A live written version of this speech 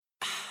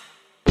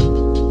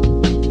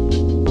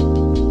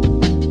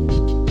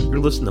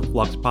You're listening to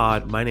Flux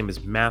Pod. My name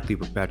is Matthew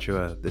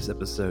Perpetua. This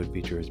episode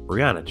features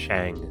Briana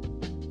Cheng.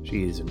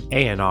 She is an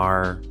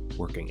A&R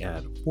working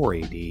at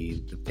 4AD,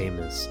 the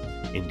famous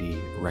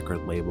indie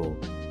record label.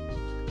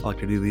 I like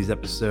to do these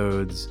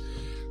episodes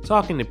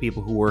talking to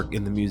people who work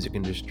in the music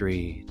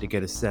industry to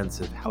get a sense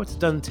of how it's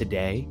done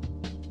today.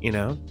 You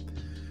know,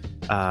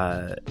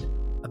 I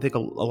think a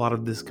lot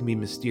of this can be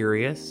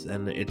mysterious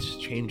and it's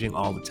changing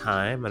all the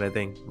time. And I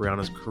think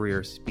Briana's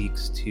career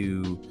speaks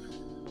to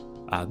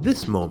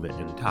this moment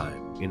in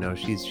time. You know,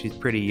 she's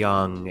pretty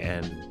young,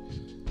 and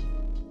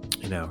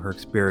you know her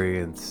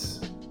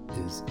experience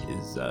is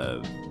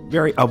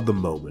very of the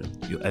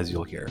moment, as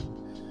you'll hear.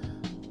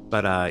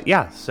 But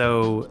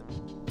so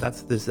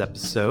that's this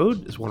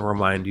episode. Just want to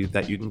remind you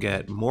that you can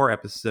get more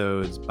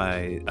episodes on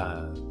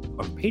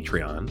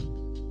Patreon,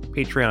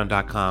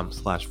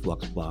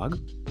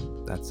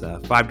 patreon.com/fluxblog. That's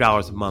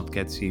 $5 a month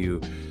gets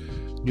you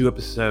new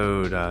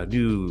episode,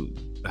 new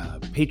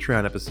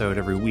Patreon episode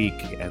every week,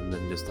 and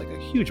then just like a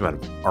huge amount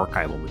of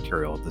archival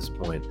material at this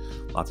point,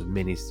 lots of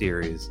mini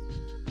series.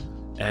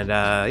 And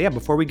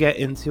before we get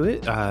into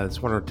it, I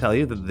just want to tell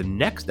you that the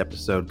next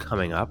episode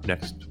coming up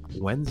next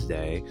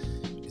Wednesday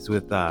is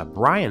with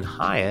Brian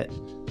Hyatt,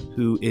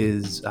 who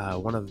is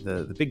one of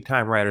the big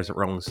time writers at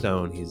Rolling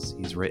Stone.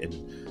 He's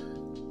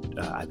written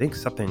I think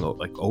something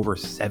like over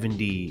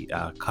 70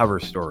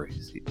 cover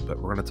stories,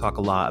 but we're going to talk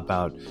a lot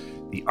about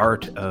the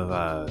art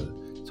of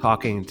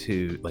talking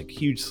to like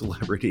huge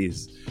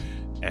celebrities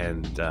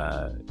and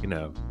you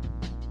know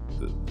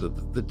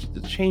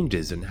the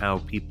changes in how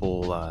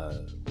people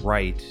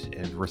write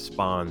and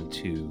respond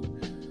to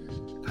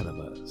kind of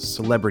a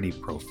celebrity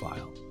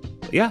profile.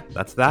 But yeah,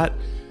 that's that.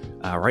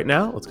 Right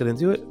now, let's get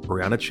into it.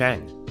 Briana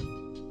Cheng.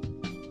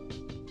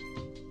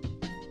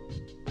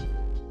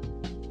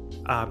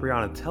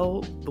 Briana,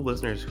 tell the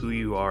listeners who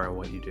you are and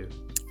what you do.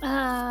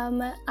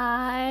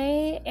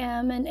 I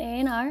am an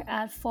A&R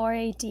at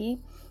 4AD.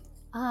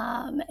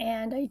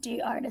 And I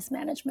do artist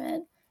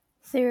management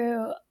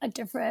through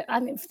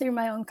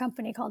my own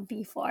company called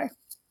B4.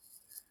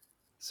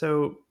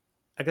 So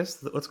I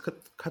guess let's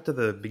cut to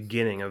the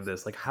beginning of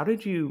this. Like, how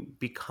did you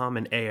become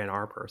an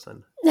A&R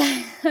person?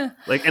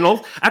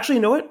 Actually,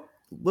 you know what?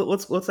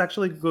 Let's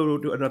actually go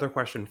to another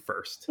question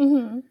first.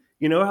 Mm-hmm.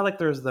 You know how like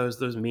there's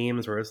those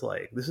memes where it's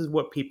like, this is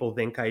what people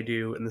think I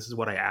do, and this is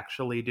what I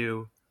actually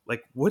do.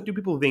 Like, what do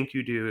people think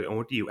you do, and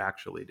what do you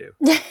actually do?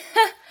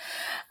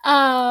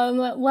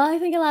 Well, I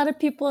think a lot of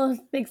people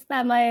think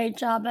that my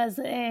job as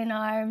an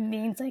A&R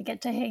means I get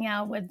to hang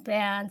out with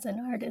bands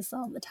and artists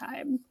all the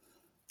time,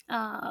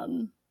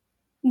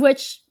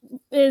 which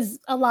is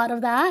a lot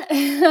of that,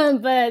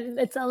 but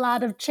it's a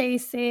lot of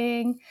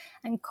chasing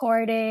and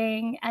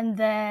courting, and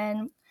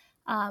then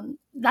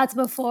that's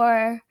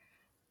before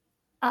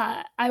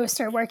I would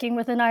start working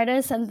with an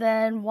artist, and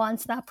then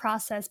once that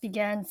process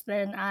begins,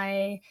 then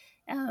I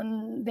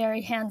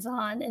very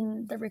hands-on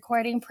in the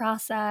recording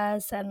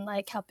process and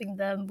like helping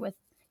them with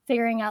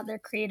figuring out their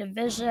creative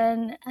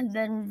vision and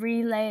then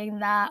relaying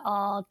that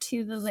all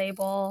to the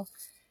label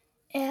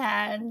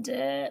and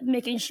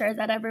making sure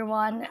that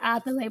everyone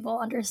at the label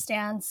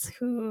understands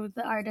who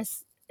the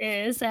artist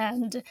is.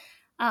 And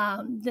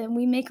then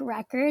we make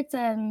records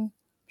and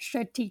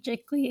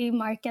strategically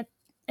market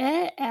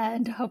it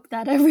and hope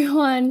that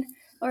everyone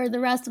or the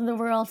rest of the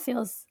world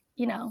feels,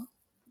 you know,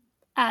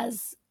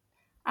 as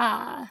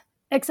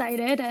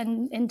excited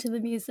and into the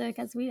music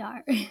as we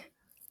are.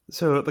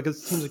 So like it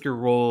seems like your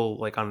role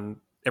like on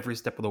every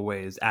step of the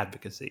way is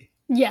advocacy.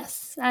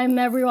 Yes, I'm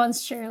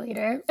everyone's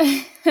cheerleader.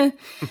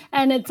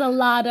 And it's a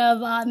lot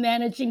of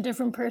managing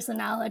different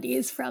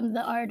personalities from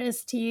the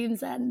artist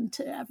teams and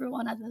to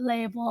everyone at the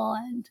label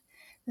and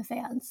the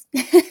fans.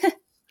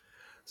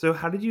 So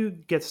how did you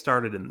get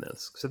started in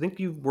this? Because I think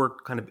you've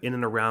worked kind of in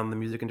and around the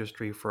music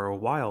industry for a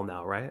while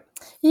now, right?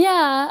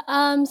 Yeah.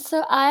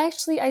 So I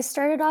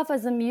started off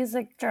as a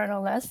music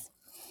journalist.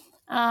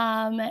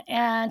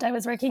 And I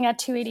was working at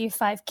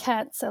 285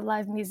 Kent. So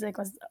live music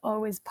was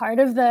always part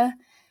of the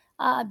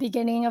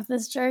beginning of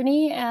this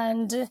journey.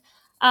 And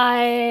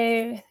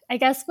I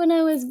guess when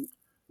I was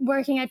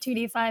working at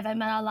 285, I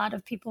met a lot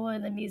of people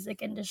in the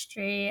music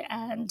industry,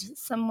 and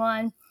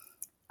one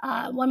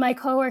of my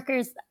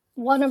coworkers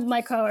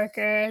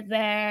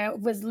there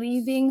was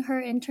leaving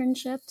her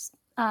internship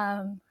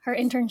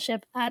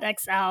at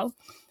XL.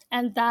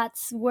 And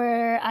that's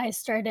where I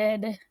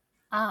started,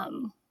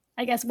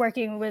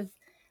 working with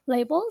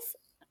labels.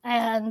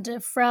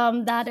 And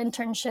from that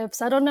internship,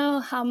 so I don't know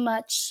how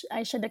much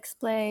I should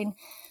explain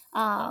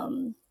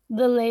the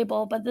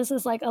label, but this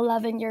is like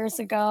 11 years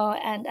ago,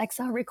 and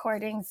XL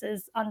Recordings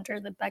is under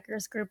the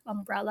Beckers Group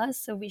umbrella.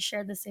 So we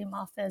share the same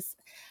office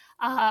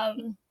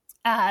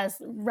as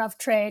Rough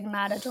Trade,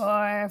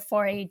 Matador,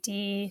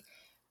 4AD.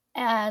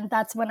 And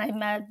that's when I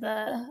met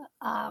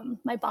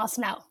my boss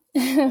now,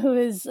 who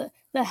is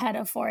the head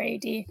of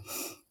 4AD.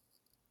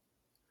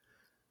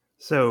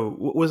 So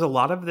was a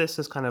lot of this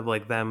is kind of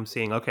like them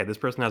seeing, okay, this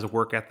person has a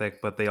work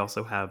ethic, but they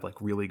also have like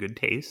really good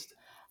taste?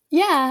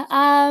 Yeah.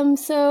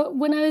 So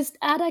when I was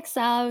at XL,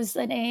 I was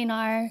an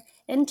A&R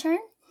intern.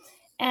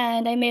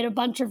 and I made a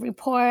bunch of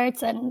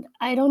reports, and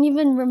I don't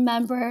even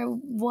remember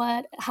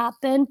what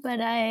happened, but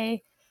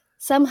I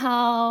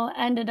somehow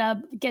ended up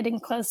getting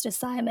close to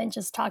Simon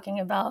just talking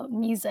about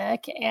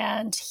music,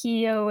 and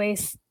he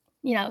always,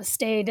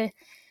 stayed.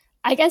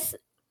 I guess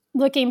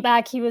looking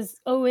back, he was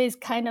always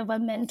kind of a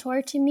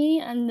mentor to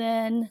me. And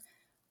then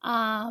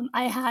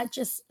I had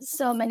just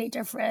so many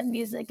different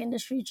music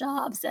industry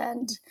jobs.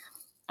 And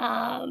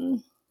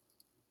um,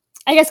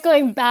 I guess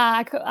going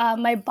back,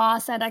 my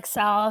boss at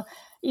Excel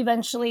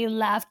eventually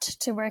left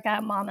to work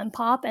at Mom and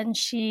Pop, and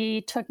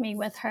she took me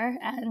with her,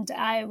 and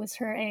I was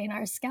her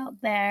A&R scout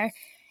there.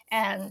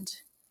 And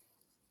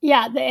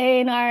yeah, the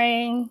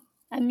A&Ring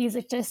and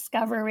music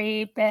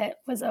discovery bit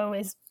was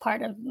always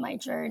part of my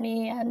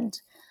journey. And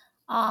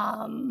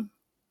um,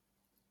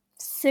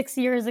 6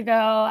 years ago,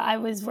 I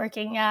was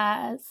working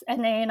as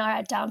an A&R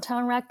at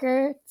Downtown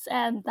Records,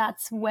 and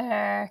that's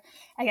where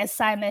I guess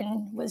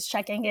Simon was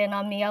checking in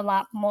on me a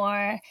lot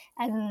more,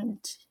 and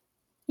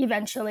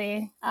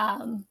eventually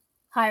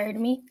hired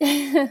me.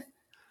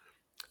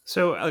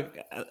 So,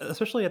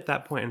 especially at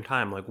that point in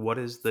time, like, what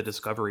is the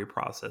discovery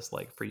process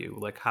like for you?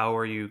 Like, how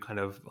are you kind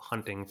of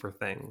hunting for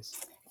things?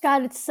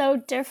 God, it's so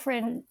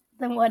different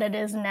than what it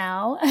is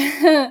now.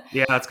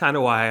 Yeah, that's kind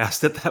of why I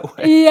asked it that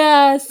way.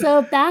 Yeah,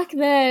 so back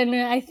then,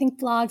 I think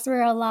blogs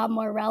were a lot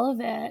more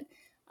relevant.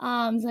 So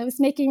I was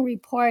making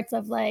reports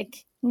of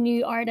like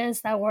new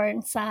artists that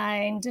weren't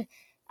signed,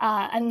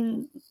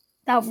 and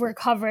that were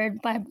covered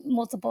by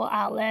multiple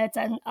outlets,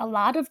 and a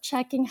lot of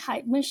checking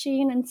Hype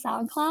Machine and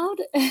SoundCloud.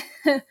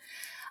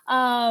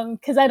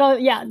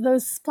 Because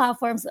those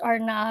platforms are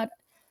not.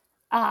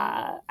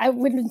 I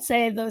wouldn't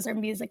say those are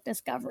music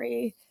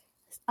discovery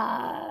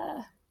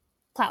uh,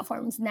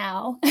 platforms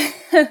now.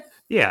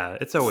 Yeah,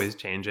 it's always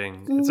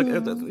changing. It's like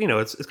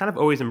Mhm. it's kind of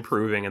always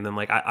improving. And then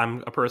like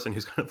I'm a person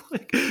who's kind of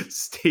like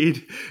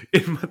stayed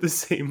in the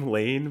same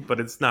lane, but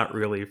it's not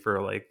really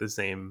for like the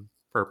same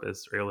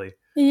purpose, really.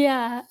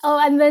 Yeah. Oh,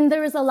 and then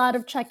there was a lot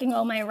of checking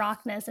Oh My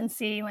Rockness and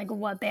seeing like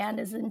what band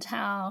is in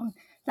town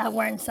that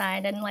weren't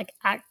signed, and like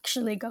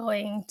actually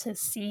going to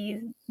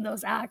see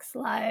those acts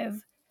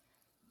live.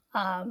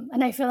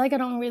 And I feel like I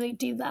don't really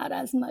do that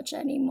as much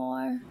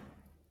anymore.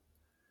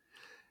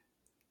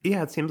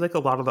 Yeah, it seems like a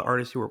lot of the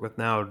artists you work with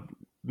now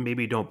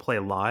maybe don't play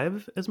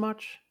live as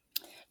much.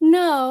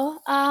 No.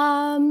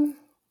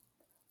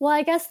 Well,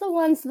 I guess the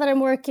ones that I'm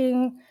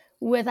working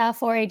with at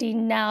 4AD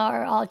now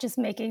are all just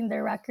making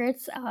their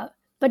records.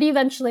 But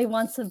eventually,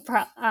 once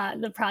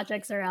the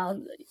projects are out,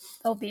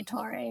 they'll be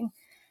touring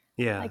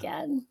Yeah.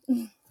 again.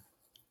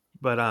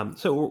 But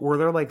so were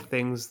there like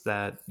things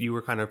that you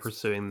were kind of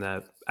pursuing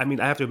that I mean,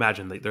 I have to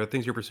imagine that there are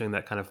things you're pursuing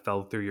that kind of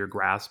fell through your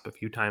grasp a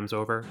few times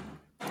over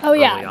Oh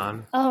early yeah.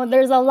 on? Oh,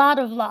 there's a lot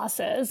of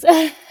losses.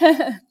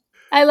 I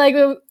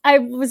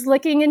was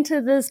looking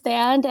into this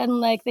band, and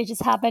like they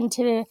just happened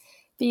to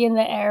be in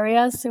the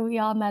area, so we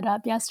all met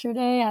up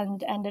yesterday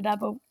and ended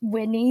up at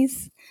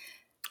Winnie's.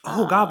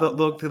 Oh god, Um,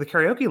 the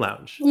karaoke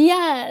lounge.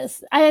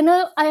 yes, I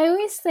know. I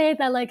always say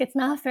that like it's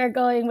not fair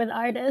going with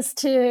artists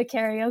to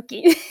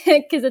karaoke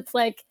because it's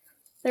like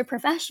they're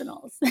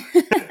professionals.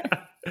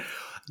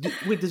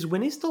 Wait, does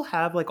Winnie still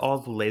have like all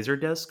the laser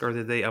disc or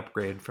did they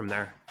upgrade from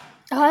there?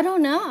 Oh, I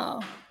don't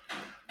know.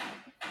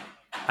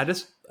 I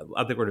just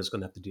I think we're just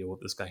gonna have to deal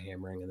with this guy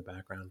hammering in the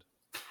background.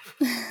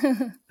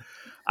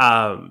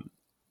 Um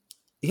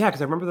yeah,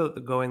 because I remember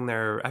going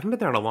there. I haven't been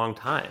there in a long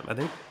time. I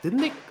think didn't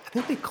they? I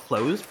think they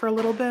closed for a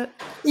little bit,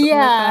 something like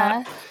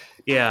that. Yeah.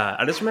 Yeah,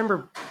 I just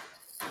remember.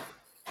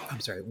 I'm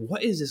sorry.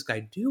 What is this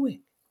guy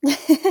doing?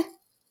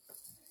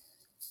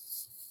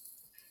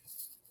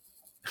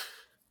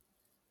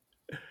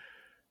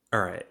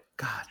 All right.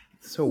 God,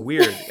 so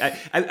weird.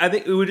 I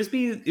think it would just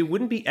be. It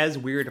wouldn't be as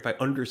weird if I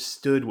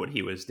understood what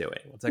he was doing.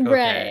 It's like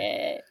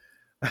okay.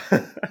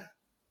 Right.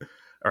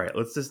 All right,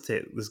 let's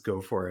go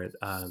for it.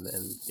 And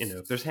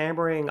if there's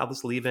hammering, I'll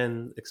just leave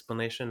in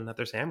explanation that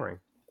there's hammering.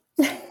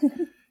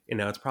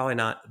 It's probably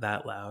not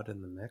that loud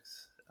in the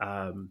mix.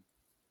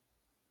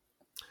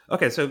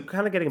 Okay, so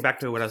kind of getting back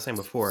to what I was saying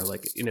before,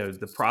 like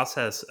the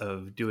process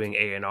of doing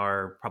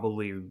A&R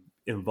probably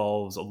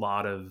involves a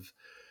lot of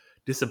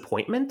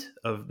disappointment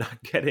of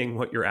not getting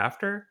what you're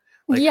after.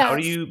 Like, how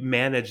do Yes. you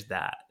manage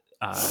that?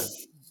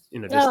 Just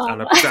on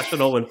Oh. a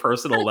professional and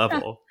personal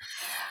level.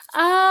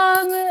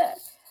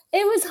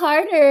 It was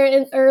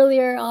harder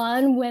earlier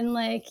on when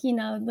like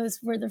those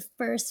were the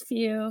first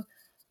few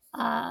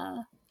uh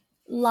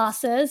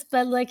losses,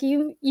 but like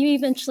you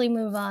eventually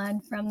move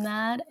on from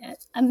that.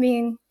 I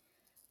mean,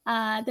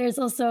 there's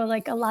also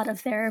like a lot of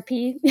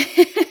therapy.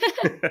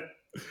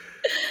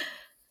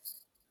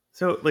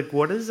 So, like,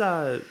 what is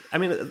I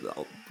mean,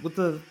 with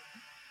the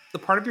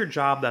part of your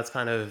job that's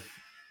kind of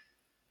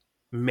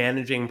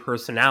managing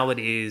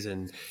personalities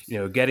and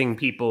getting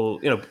people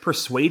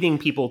persuading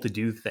people to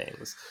do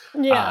things,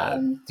 Yeah.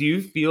 do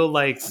you feel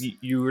like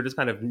you were just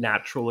kind of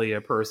naturally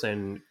a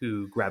person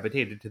who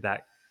gravitated to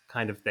that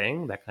kind of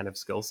thing, that kind of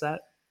skill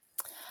set?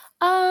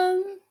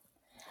 Um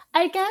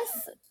I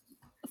guess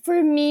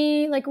For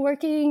me, like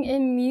working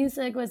in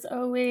music was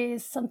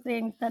always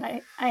something that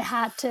I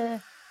had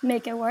to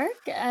make it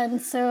work.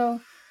 And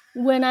so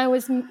when I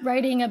was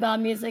writing about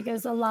music, it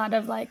was a lot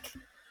of like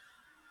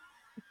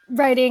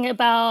writing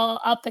about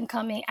up and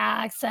coming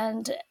acts,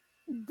 and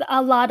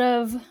a lot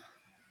of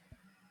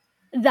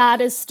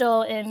that is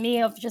still in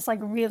me of just like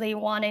really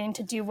wanting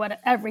to do what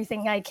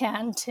everything I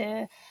can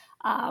to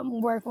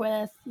work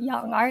with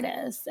young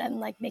artists and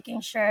like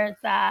making sure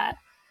that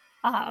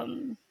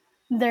um,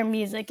 their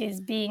music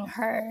is being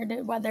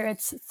heard, whether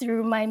it's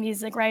through my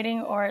music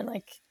writing or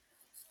like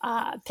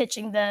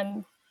pitching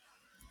them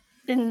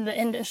in the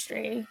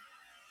industry.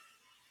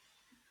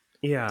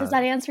 Does Yeah.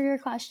 that answer your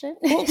question?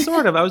 Well,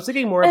 sort of. I was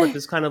thinking more about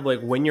this kind of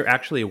like when you're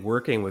actually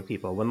working with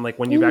people,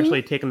 when you've Hmm.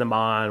 actually taken them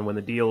on, when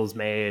the deal is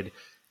made,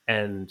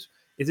 and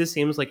it just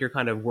seems like you're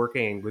kind of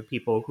working with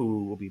people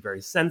who will be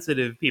very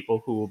sensitive,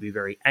 people who will be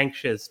very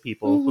anxious,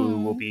 people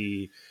who will Hmm.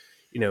 be,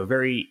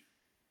 very,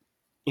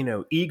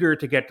 eager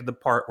to get to the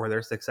part where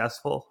they're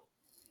successful.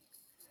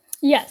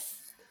 Yes.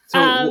 So,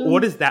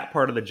 what Um, is that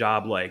part of the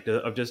job like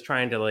of just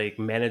trying to like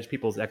manage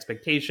people's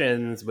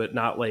expectations, but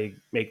not like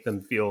make them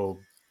feel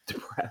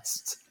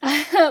depressed?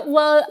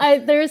 well,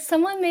 there's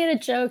someone made a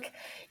joke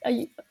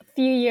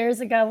few years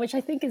ago, which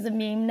I think is a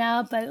meme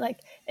now, but like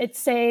it's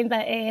saying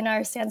that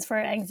A&R stands for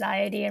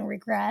anxiety and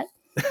regret.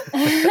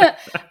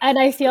 And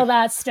I feel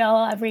that still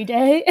every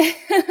day.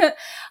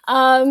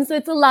 So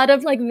it's a lot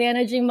of like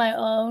managing my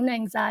own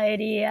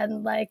anxiety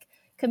and like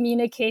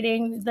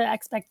communicating the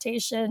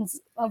expectations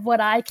of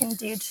what I can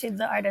do to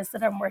the artists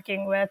that I'm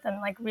working with,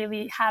 and like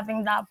really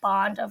having that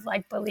bond of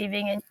like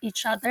believing in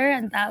each other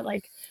and that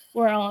like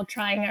we're all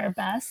trying our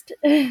best.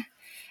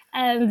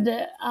 And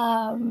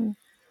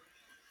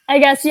I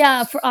guess,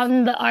 yeah,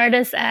 on the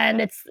artist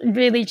end, it's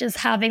really just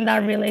having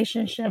that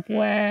relationship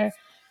where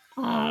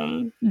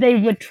they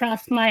would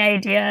trust my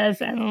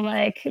ideas and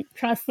like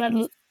trust that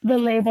the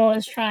label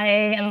is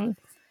trying.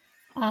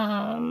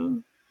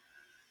 Um,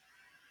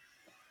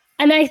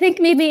 and I think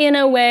maybe in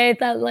a way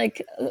that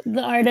like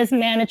the artist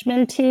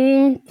management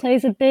team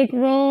plays a big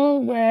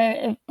role,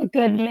 where if a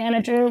good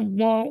manager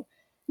won't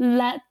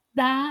let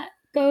that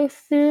go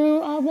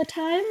through all the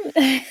time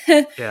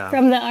Yeah.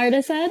 from the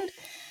artist end.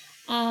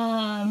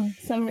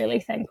 So I'm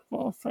really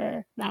thankful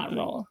for that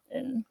role.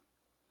 And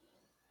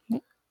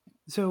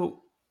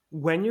So,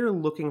 when you're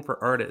looking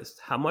for artists,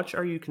 how much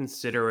are you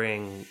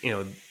considering,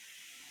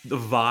 the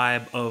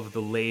vibe of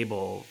the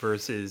label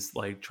versus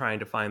like trying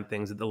to find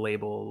things that the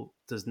label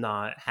does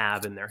not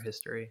have in their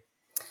history?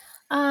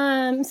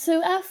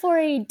 so at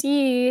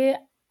 4AD,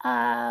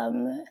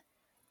 um,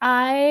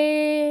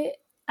 I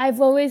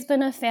I've always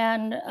been a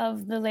fan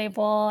of the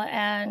label,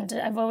 and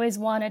I've always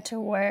wanted to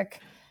work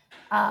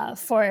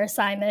for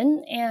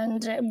Simon.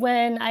 And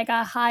when I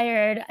got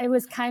hired, I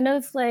was kind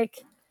of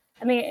like,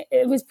 I mean,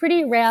 it was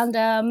pretty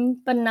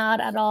random, but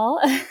not at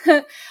all.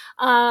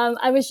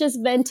 I was just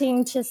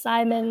venting to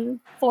Simon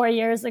 4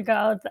 years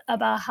ago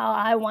about how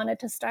I wanted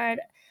to start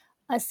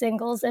a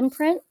singles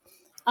imprint,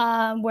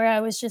 where I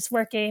was just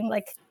working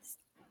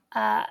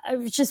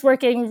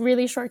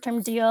really short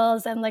term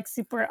deals and like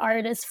super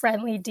artist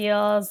friendly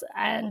deals,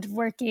 and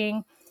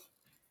working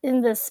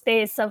in the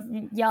space of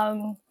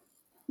young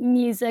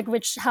music,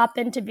 which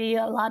happened to be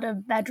a lot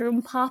of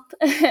bedroom pop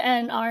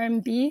and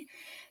R&B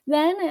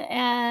then.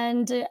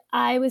 And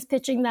I was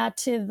pitching that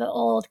to the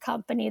old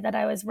company that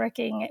I was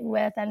working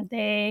with, and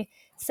they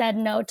said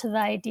no to the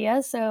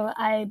idea. So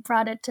I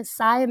brought it to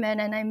Simon,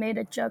 and I made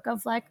a joke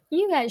of like,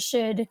 you guys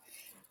should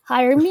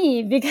hire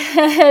me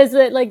because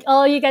like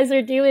all you guys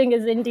are doing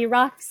is indie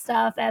rock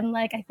stuff, and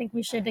like I think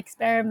we should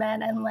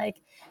experiment and like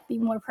be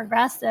more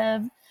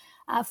progressive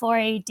for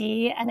AD.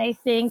 And I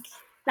think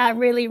that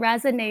really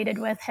resonated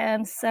with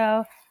him.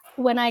 So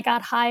when I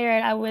got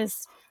hired, I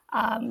was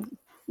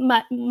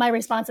my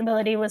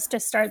responsibility was to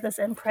start this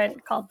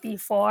imprint called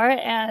B4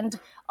 and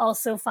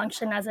also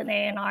function as an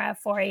A&R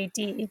at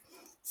 4AD.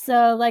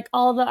 So like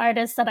all the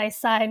artists that I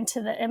signed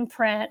to the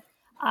imprint,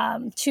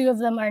 two of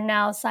them are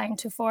now signed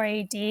to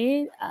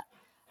 4AD,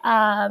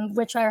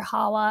 which are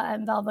Hawa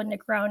and Velvet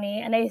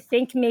Negroni. And I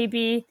think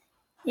maybe,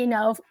 you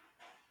know,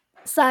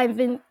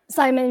 Simon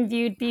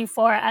viewed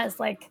B4 as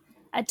like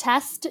a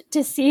test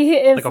to see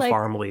Like if a like,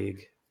 farm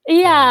league.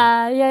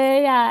 Yeah.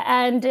 yeah.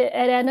 And it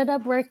ended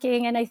up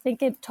working. And I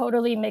think it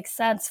totally makes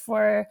sense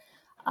for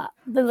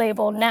the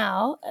label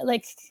now.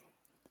 Like,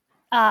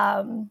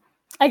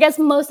 I guess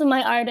most of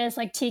my artists,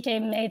 like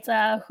TK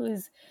Meza,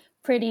 who's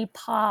pretty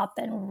pop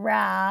and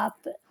rap,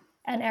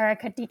 and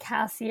Erica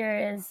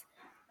DeCassier is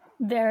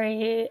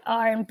very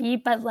R&B,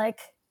 but like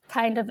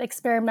kind of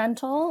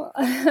experimental.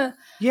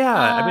 Yeah,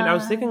 I mean, I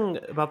was uh, thinking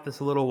about this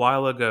a little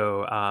while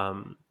ago.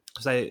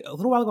 Because a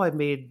little while ago, I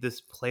made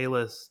this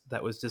playlist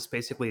that was just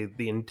basically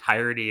the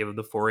entirety of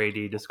the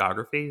 4AD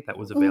discography that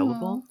was mhm.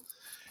 available,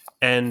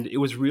 and it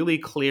was really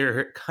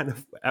clear, kind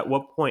of, at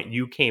what point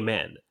you came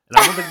in. And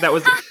I don't think that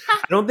was,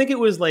 I don't think it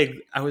was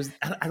like, I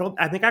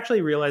think I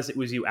actually realized it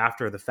was you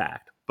after the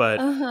fact.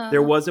 But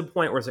there was a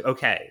point where it's like,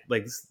 okay,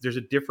 like there's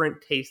a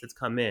different taste that's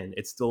come in.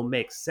 It still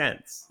makes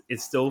sense. It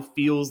still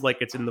feels like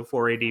it's in the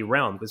 4AD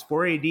realm, because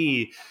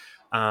 4AD,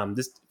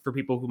 just for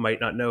people who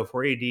might not know,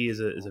 4AD is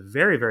a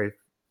very, very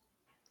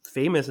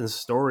famous and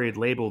storied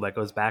label that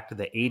goes back to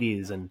the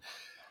 80s, and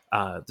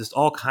just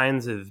all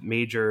kinds of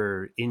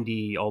major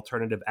indie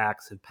alternative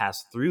acts have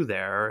passed through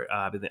there.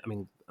 I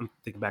mean, I'm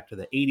thinking back to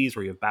the 80s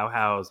where you have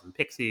Bauhaus and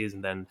Pixies,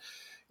 and then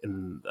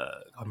I'm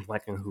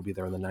blanking who'd be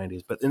there in the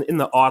 90s, but in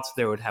the aughts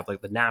there would have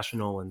like the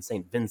National and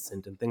St.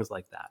 Vincent and things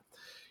like that.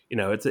 You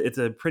know, it's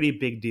a pretty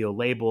big deal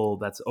label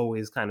that's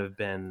always kind of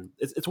been.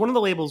 It's one of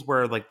the labels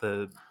where like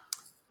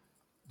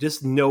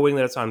just knowing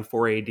that it's on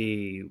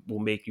 4AD will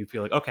make you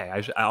feel like, okay,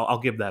 I'll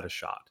give that a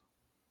shot.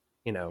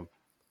 You know.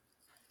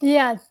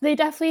 Yeah, they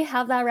definitely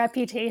have that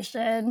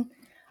reputation.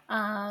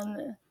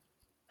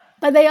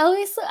 But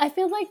I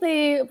feel like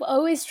they've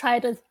always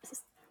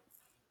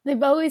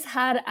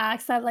had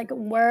acts that like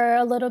were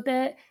a little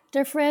bit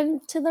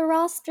different to the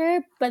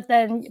roster, but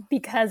then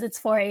because it's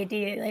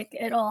 4AD, like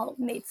it all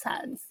made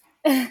sense.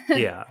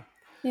 Yeah.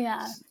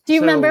 Yeah. Do you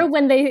remember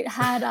when they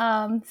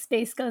had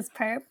Space Ghost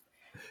Perp?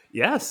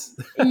 Yes.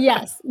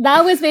 Yes.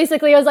 That was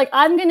basically, I was like,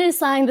 I'm going to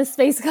sign the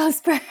Space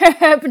Ghost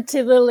Perp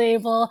to the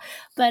label,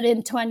 but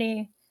in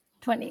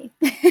 2020.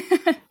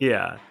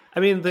 Yeah. I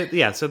mean,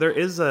 so there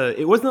is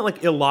it wasn't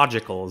like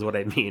illogical is what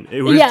I mean.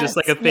 It was just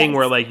like a thing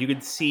where like you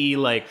could see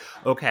like,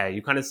 okay,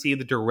 you kind of see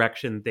the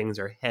direction things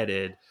are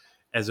headed,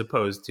 as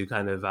opposed to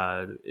kind of,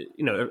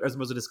 as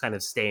opposed to just kind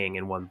of staying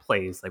in one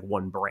place, like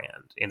one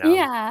brand, you know?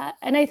 Yeah.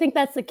 And I think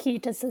that's the key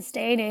to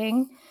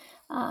sustaining,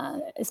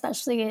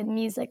 especially in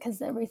music,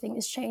 because everything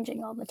is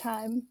changing all the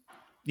time.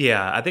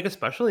 Yeah. I think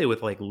especially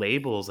with like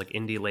labels, like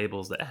indie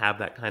labels that have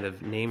that kind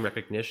of name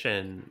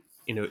recognition,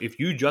 you know, if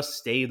you just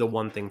stay the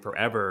one thing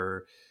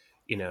forever,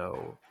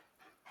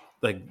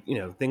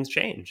 things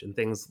change and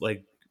things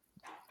like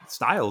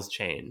styles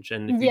change.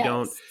 And if you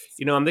don't,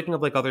 I'm thinking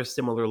of like other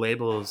similar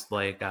labels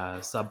like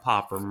Sub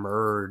Pop or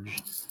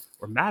Merge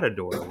or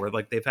Matador, where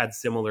like they've had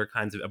similar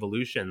kinds of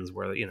evolutions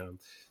where,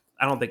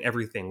 I don't think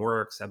everything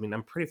works. I mean,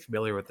 I'm pretty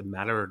familiar with the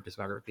Matador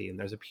discography, and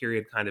there's a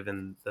period kind of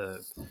in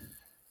the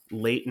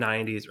late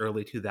 90s,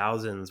 early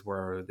 2000s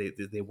where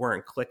they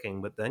weren't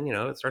clicking, but then,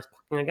 it starts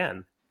clicking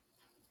again.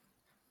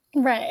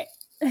 Right.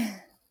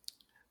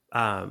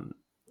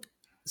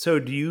 So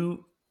do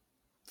you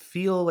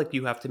feel like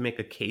you have to make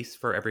a case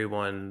for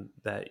everyone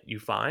that you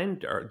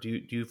find, or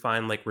do you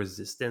find like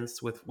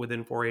resistance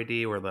within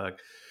 4AD, or like,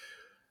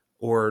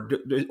 or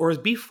is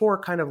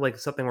B4 kind of like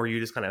something where you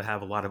just kind of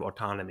have a lot of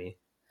autonomy?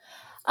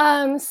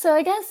 So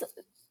I guess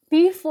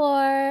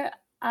B4,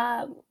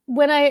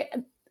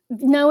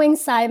 knowing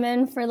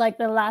Simon for like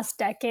the last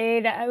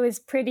decade, I was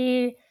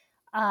pretty,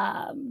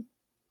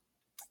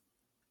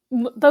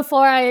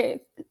 before I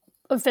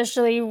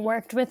officially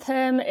worked with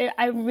him,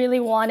 I really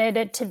wanted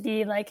it to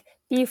be like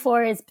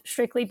B4 is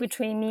strictly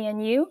between me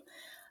and you.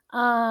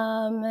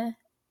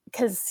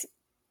 Because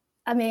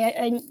I mean,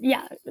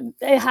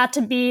 it had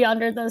to be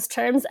under those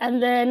terms.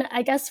 And then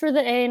I guess for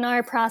the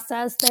A&R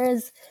process,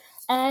 there's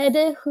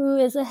Ed, who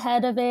is a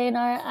head of A&R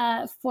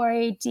at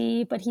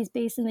 4AD, but he's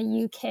based in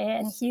the UK,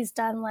 and he's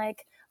done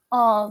like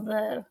all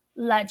the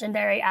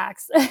legendary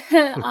acts.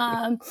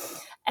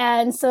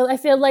 And so I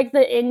feel like the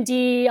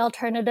indie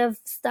alternative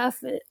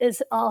stuff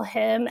is all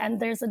him. And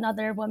there's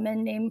another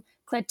woman named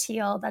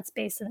Clotilde that's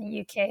based in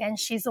the UK, and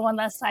she's the one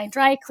that signed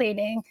Dry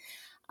Cleaning.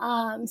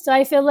 So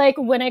I feel like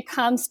when it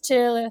comes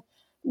to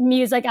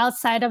music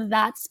outside of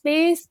that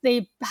space,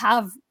 they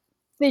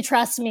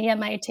trust me and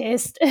my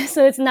taste.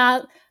 So it's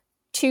not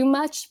too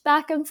much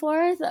back and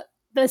forth.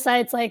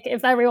 Besides, like,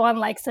 if everyone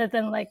likes it,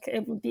 then like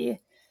it would be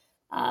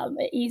an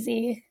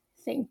easy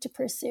thing to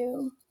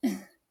pursue.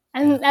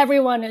 And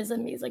everyone is a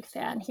music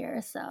fan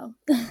here, so.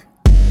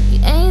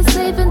 You ain't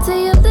safe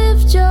until you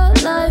lived your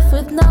life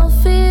with no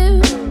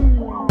fear.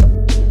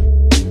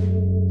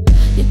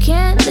 You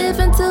can't live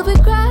until we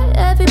cry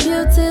every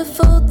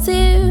beautiful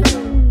tear.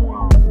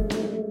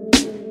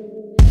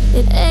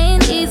 It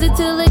ain't easy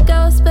to let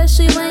go,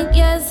 especially when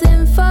years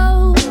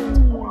unfold.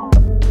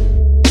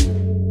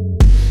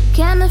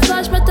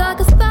 Camouflage my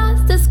darkest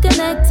thoughts,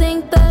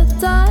 disconnecting the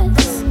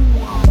dots.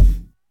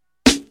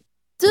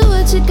 Do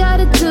what you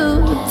gotta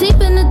do, deep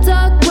in the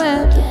dark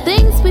web. The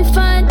things we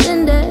find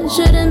in there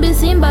shouldn't be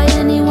seen by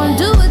anyone.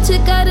 Do what you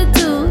gotta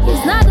do,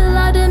 there's not a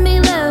lot of me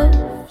left.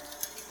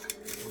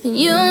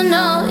 You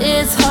know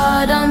it's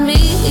hard on me.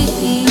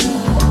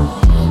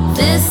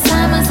 This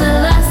time is the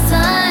last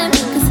time,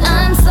 'cause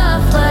I'm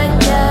soft like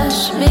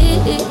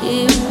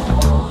cashmere,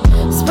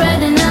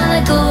 spreading out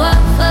like a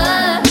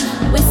wildfire.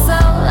 We're so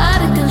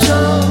out of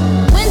control.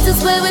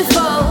 Winter's where we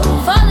fall,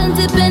 falling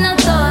deep in our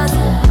thoughts.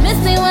 Miss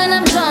me when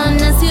I'm gone,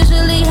 that's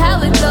usually how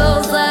it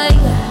goes. Like,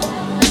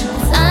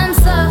 'cause I'm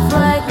soft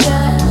like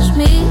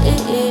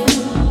cashmere.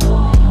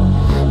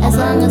 As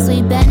long as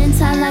we bend in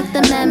time like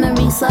the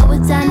memories, slow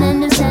it down in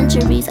the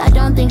centuries. I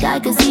don't think I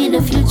could see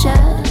the future.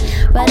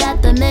 Right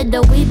at the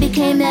middle, we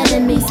became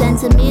enemies.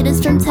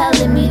 Centimeters from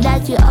telling me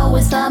that you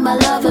always thought my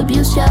love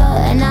abused you,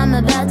 and I'm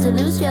about to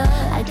lose you.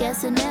 I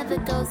guess it never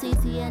goes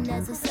easy, and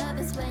there's a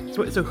service when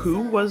you. So who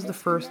was the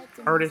first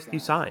artist you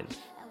signed?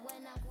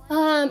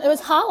 It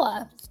was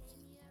Hawa.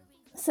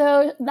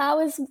 So that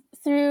was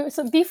through.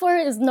 So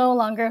B4 is no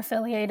longer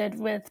affiliated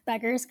with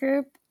Beggars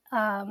Group.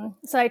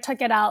 So I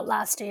took it out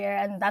last year,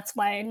 and that's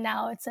why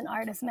now it's an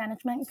artist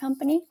management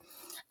company.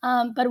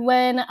 But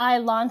when I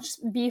launched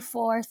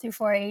B4 through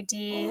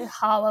 4AD,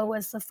 Hawa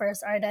was the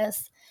first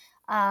artist.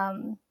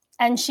 And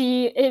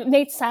it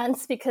made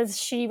sense because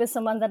she was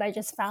someone that I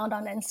just found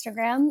on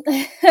Instagram.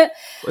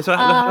 So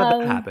how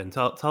did that happen?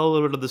 Tell a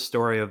little bit of the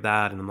story of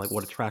that and like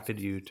what attracted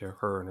you to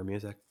her and her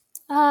music.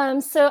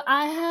 So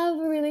I have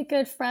a really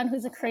good friend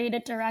who's a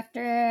creative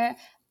director.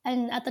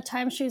 And at the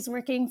time, she was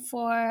working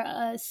for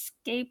a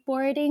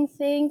skateboarding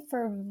thing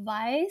for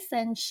Vice,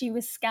 and she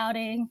was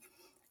scouting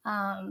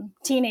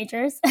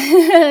teenagers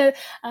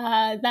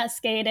that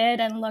skated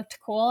and looked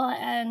cool.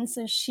 And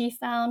so she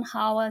found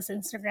Hawa's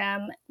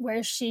Instagram,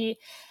 where she,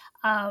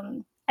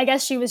 I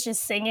guess she was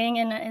just singing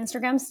in an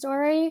Instagram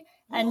story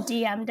and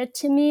DM'd it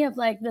to me of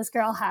like, this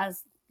girl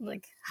has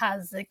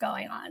it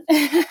going on.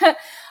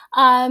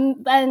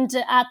 And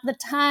at the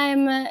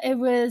time, it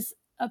was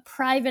a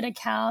private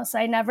account, so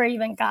I never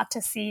even got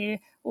to see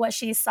what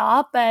she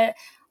saw, but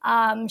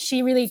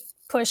she really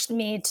pushed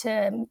me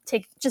to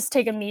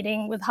take a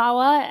meeting with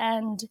Hawa.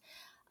 And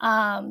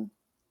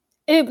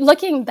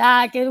looking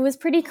back, it was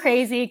pretty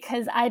crazy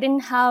because I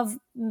didn't have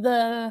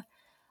the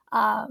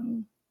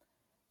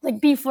like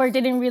B4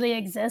 didn't really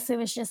exist. It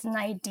was just an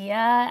idea.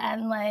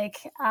 And like,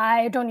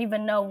 I don't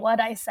even know what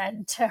I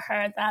said to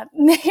her that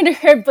made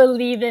her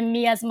believe in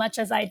me as much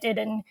as I did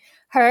in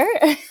her.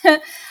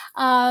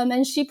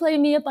 And she played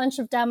me a bunch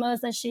of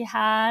demos that she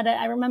had.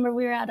 I remember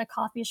we were at a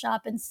coffee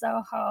shop in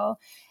Soho,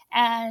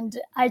 and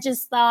I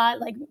just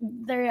thought like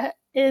there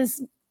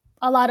is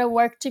a lot of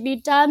work to be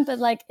done, but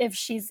like if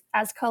she's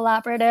as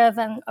collaborative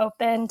and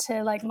open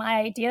to like my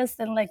ideas,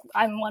 then like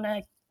I want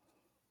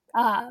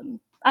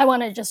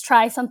to just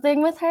try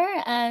something with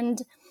her. And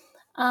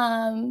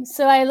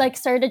so I like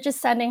started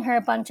just sending her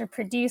a bunch of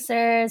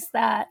producers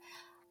that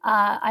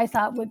I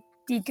thought would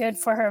be good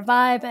for her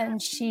vibe,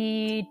 and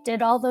she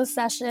did all those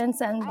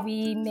sessions, and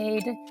we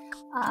made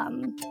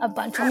a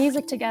bunch of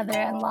music together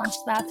and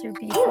launched that through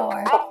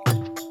B4.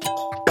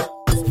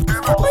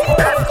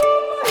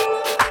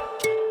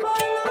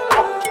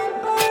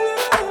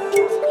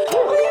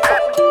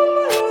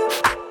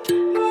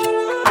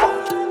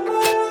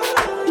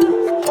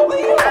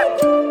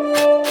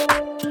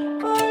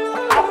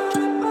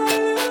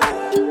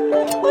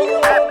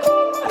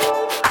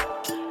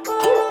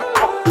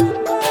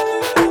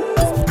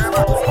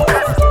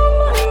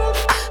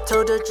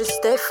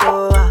 Stay for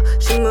a while.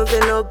 She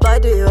moving her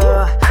body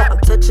alright. I'm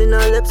touching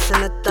her lips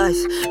and her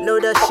thighs. Know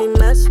that she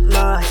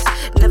mesmerized.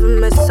 Never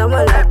met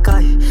someone like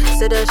I.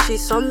 Said that she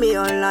saw me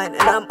online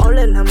and I'm all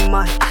in her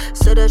mind.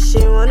 Said that she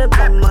wanna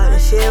be mine.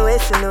 She ain't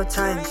wasting no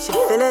time. She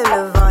feeling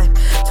the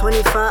vibe.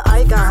 25,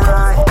 I got her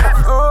high.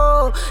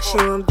 Oh, she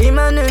won't be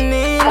my new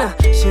Nina.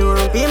 She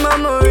won't be my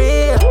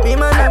Maria. Be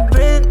my new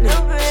Britney.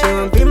 She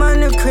won't be my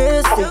new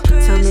Christy.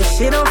 Tell me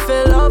she don't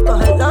feel love,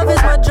 but her love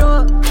is my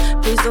joy.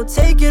 Please don't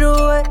take it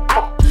away.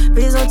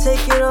 Please don't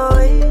take it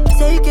away,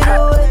 take it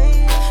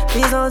away.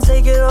 Please don't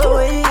take it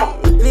away,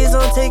 please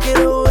don't take it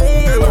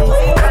away.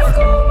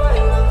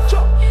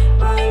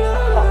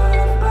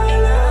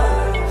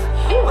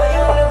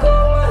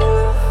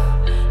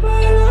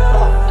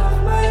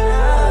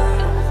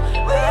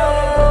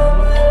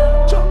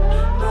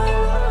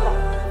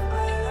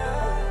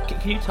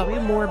 Can you tell me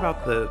more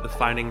about the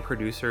finding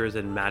producers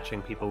and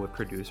matching people with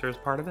producers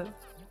part of it?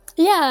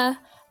 Yeah.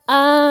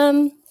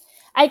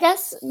 I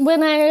guess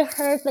when I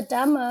heard the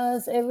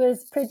demos, it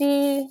was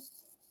pretty.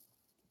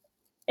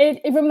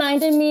 It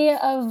reminded me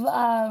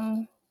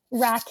of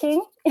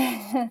racking.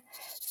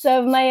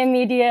 So my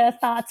immediate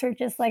thoughts were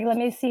just like, let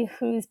me see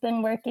who's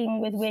been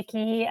working with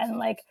Wiki, and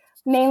like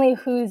mainly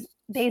who's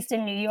based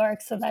in New York,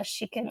 so that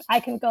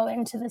I can go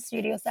into the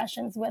studio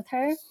sessions with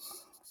her.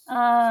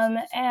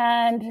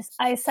 And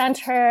I sent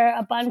her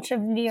a bunch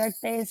of New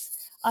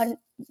York-based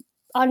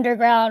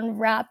underground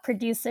rap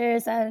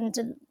producers,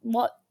 and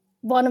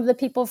one of the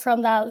people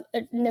from that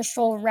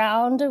initial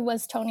round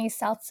was Tony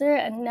Seltzer,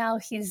 and now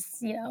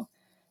he's,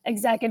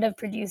 executive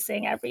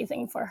producing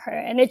everything for her.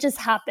 And it just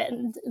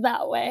happened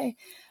that way.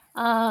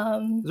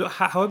 So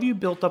how have you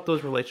built up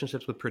those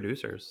relationships with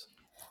producers?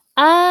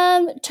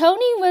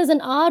 Tony was an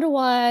odd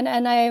one,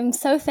 and I am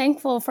so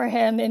thankful for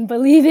him in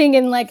believing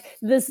in like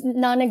this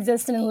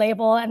non-existent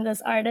label and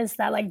this artist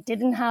that like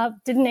didn't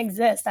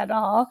exist at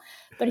all.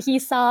 But he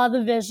saw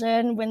the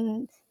vision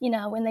when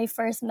they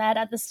first met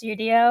at the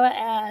studio,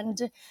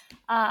 and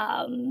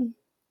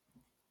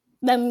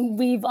then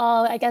we've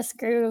all, I guess,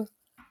 grew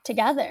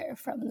together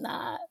from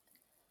that.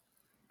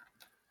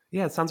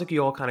 Yeah, it sounds like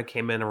you all kind of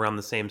came in around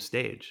the same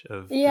stage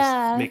of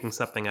Yeah. just making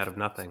something out of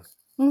nothing.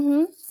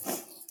 Mm-hmm.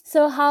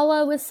 So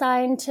Hawa was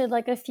signed to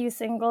like a few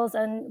singles,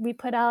 and we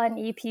put out an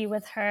EP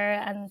with her,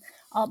 and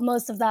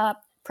most of that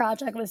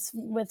project was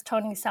with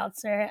Tony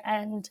Seltzer,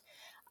 and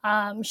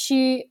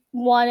she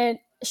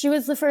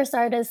was the first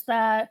artist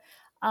that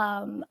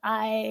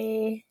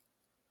I,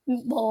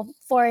 well,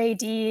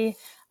 4AD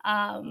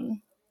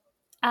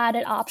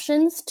added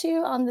options to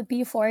on the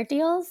B4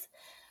 deals.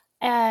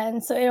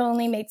 And so it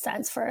only made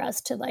sense for us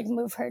to like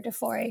move her to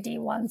 4AD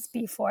once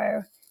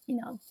B4,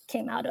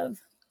 came out of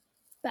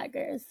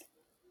Beggars.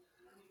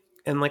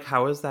 And like,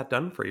 how is that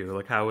done for you?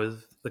 Like, how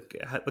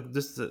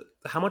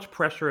much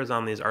pressure is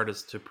on these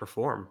artists to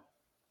perform,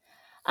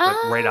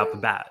 like right out the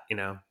bat?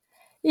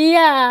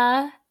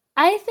 Yeah,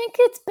 I think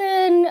it's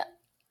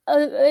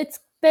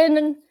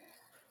been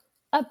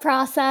a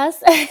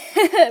process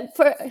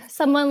for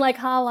someone like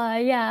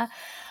Hala. Yeah,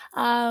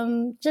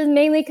 just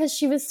mainly because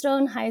she was still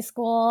in high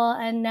school,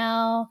 and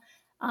now,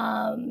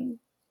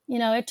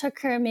 it took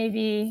her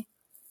maybe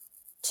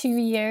 2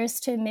 years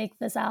to make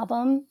this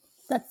album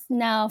that's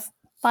now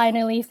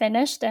finally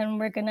finished, and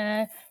we're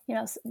gonna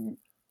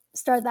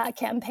start that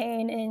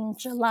campaign in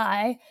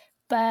July.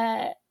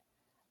 But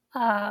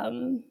I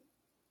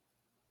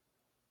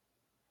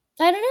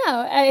don't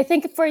know, I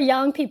think for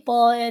young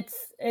people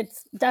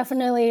it's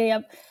definitely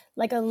a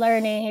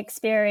learning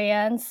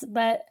experience,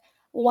 but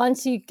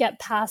once you get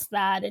past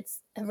that,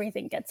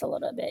 everything gets a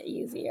little bit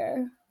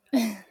easier.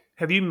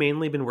 Have you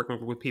mainly been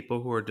working with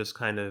people who are just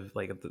kind of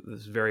like at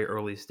this very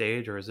early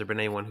stage, or has there been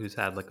anyone who's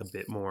had like a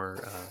bit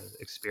more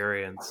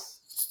experience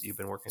you've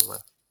been working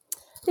with?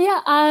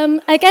 Yeah,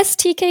 I guess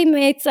TK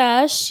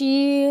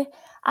Meza,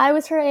 I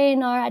was her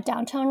A&R at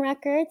Downtown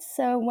Records,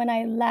 so when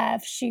I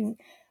left,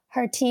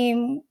 her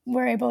team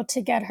were able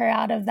to get her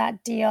out of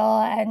that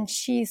deal, and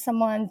she's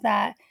someone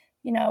that,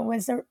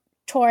 was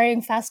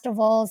touring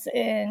festivals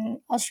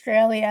in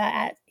Australia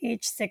at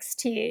age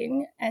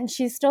 16, and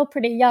she's still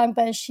pretty young,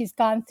 but she's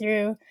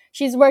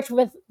worked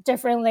with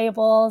different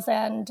labels,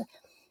 and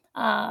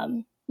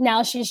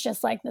now she's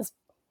just like this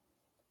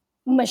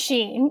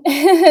machine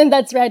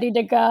that's ready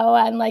to go,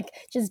 and like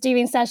just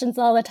doing sessions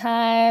all the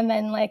time,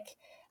 and like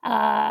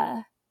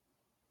I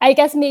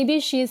guess maybe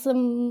she's a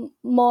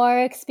more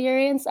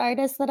experienced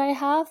artist that I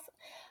have,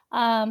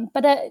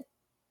 but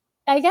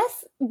I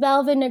guess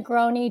Velvet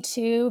Negroni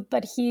too,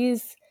 but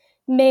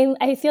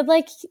I feel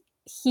like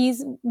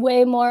he's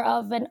way more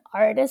of an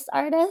artist,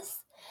 and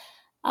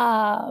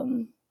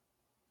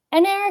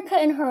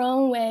Erica in her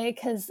own way,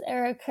 because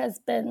Erica's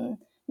been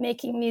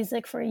making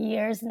music for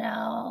years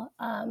now.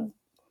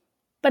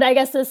 But I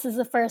guess this is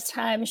the first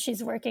time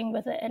she's working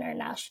with an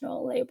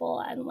international label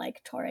and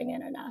like touring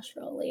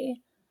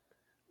internationally.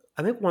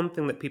 I think one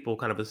thing that people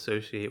kind of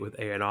associate with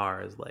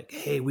A&R is like,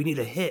 hey, we need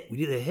a hit.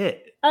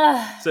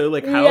 So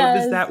like, how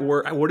does that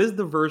work? What is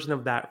the version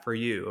of that for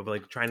you, of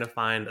like trying to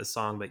find a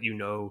song that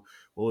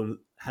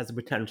has the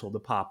potential to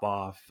pop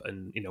off,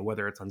 and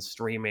whether it's on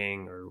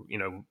streaming or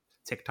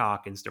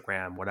TikTok,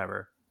 Instagram,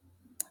 whatever?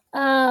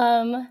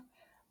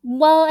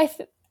 Well,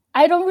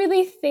 I don't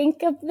really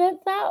think of it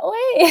that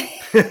way.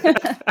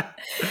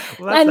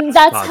 Well, and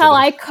that's how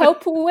I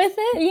cope with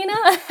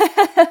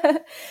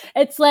it,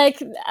 It's like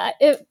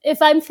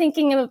if I'm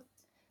thinking of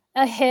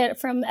a hit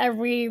from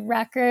every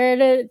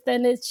record,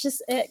 then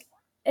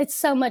it's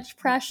so much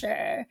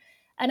pressure.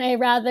 And I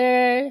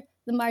rather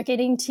the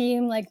marketing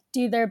team like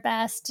do their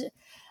best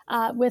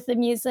with the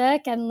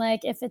music, and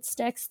like if it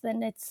sticks,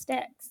 then it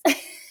sticks.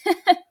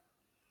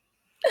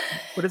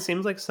 But it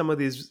seems like some of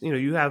these,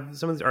 you have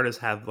some of these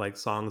artists have like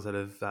songs that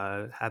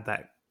have had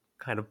that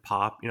kind of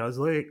pop. I was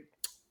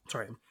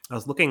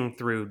looking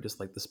through just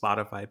like the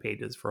Spotify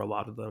pages for a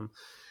lot of them,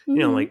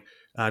 Mm-hmm. like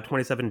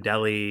 27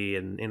 Deli,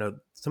 and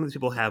some of these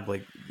people have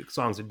like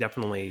songs that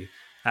definitely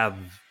have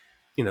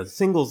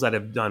singles that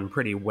have done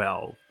pretty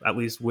well, at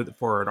least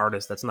for an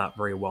artist that's not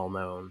very well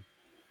known.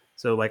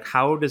 So like,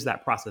 how does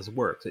that process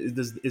work?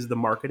 Is the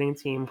marketing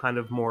team kind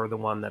of more the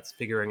one that's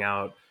figuring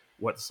out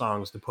what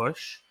songs to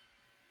push?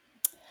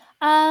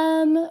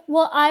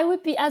 Well, I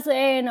would be, as an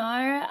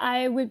A&R,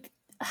 I would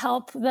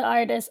help the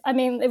artist. I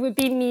mean, it would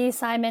be me,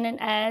 Simon, and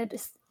Ed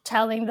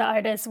telling the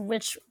artist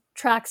which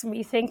tracks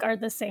we think are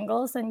the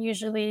singles, and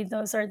usually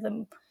those are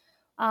the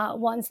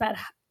ones that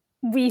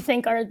we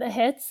think are the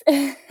hits.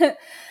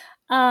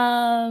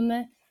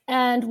 And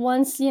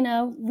once,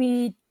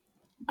 we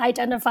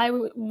identify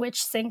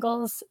which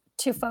singles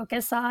to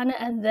focus on,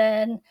 and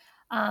then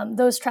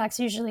those tracks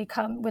usually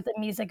come with a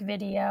music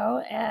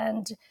video,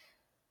 and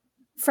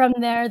from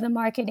there the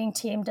marketing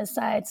team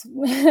decides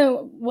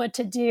what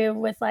to do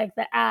with like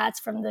the ads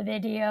from the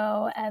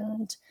video,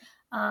 and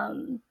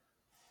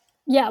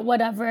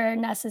whatever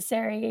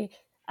necessary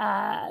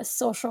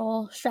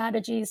social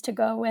strategies to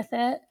go with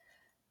it.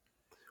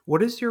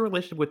 What is your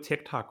relationship with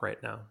TikTok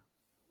right now?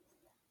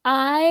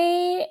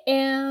 I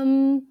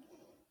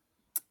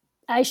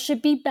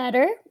should be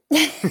better.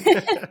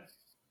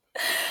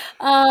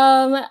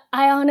 I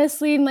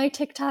honestly, my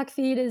TikTok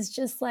feed is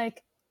just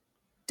like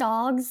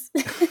dogs,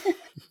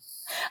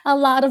 a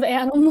lot of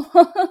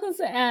animals,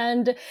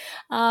 and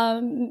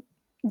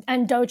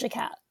Doja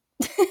Cat.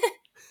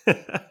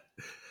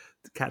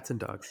 Cats and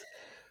dogs.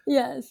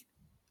 Yes.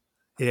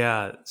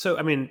 Yeah. So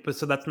I mean, but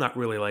so that's not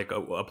really like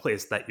a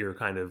place that you're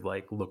kind of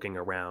like looking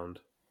around.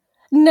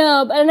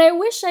 No, and I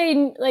wish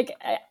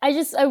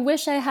I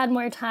wish I had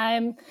more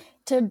time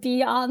to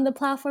be on the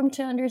platform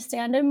to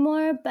understand it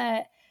more,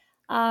 but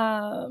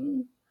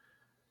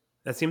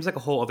That seems like a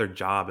whole other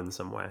job in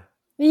some way.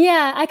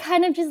 yeah, I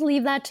kind of just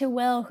leave that to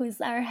Will,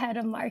 who's our head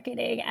of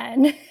marketing,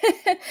 and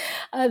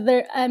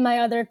my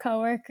other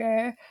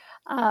coworker.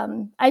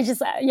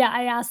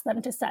 I asked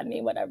them to send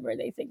me whatever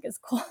they think is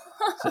cool.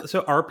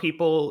 So are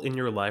people in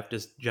your life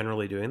just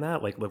generally doing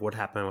that? Like what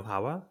happened with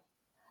Hawa?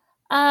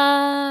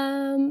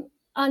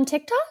 On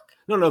TikTok?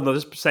 No,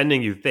 just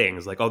sending you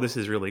things like, oh, this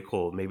is really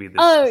cool. Maybe this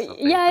Oh, is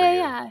something for you.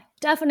 yeah,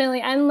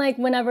 definitely. And like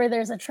whenever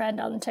there's a trend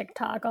on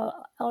TikTok,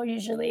 I'll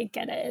usually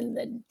get it in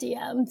the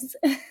DMs.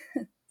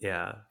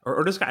 Yeah,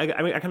 or just I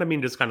kind of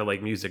mean just kind of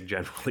like music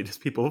generally,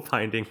 just people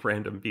finding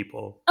random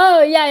people.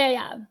 Oh,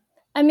 yeah.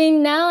 I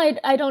mean, now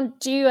I don't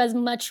do as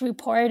much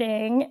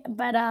reporting,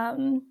 but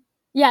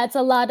yeah, it's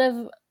a lot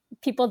of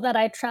people that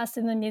I trust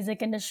in the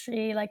music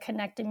industry, like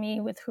connecting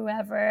me with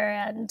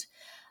whoever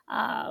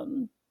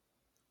um,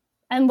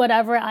 and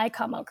whatever I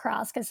come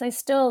across, because I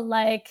still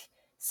like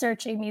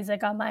searching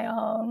music on my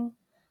own.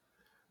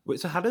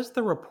 Wait, so how does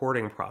the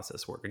reporting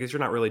process work? I guess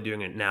you're not really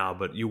doing it now,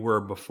 but you were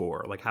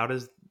before. Like, how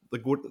does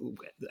like what?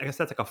 I guess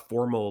that's like a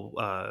formal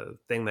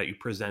thing that you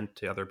present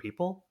to other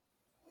people.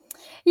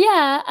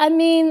 Yeah, I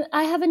mean,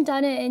 I haven't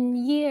done it in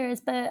years,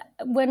 but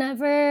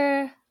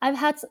whenever I've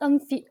had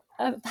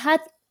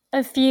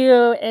a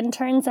few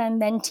interns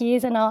and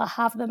mentees, and I'll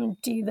have them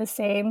do the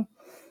same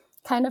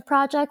kind of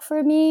project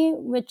for me,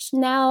 which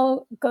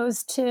now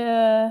goes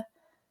to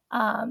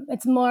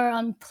it's more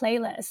on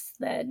playlists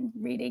than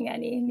reading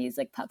any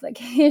music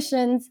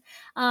publications.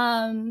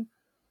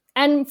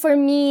 And for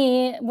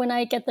me, when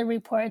I get the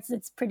reports,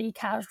 it's pretty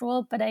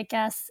casual, but I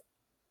guess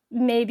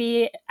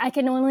maybe I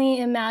can only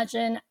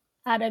imagine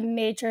at a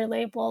major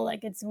label,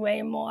 like it's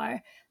way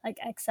more like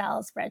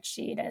Excel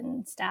spreadsheet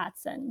and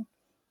stats and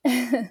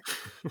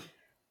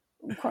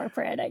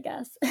corporate, I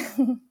guess.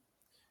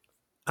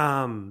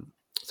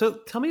 So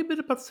tell me a bit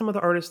about some of the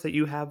artists that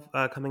you have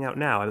coming out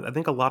now. I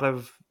think a lot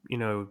of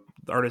the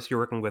artists you're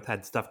working with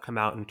had stuff come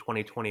out in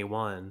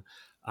 2021.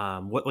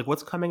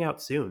 What's coming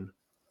out soon?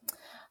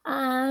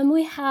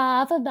 We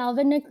have a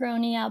Velvet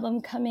Negroni album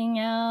coming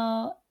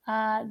out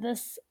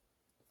this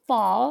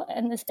fall,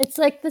 and it's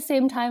like the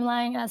same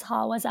timeline as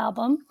Hawa's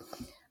album.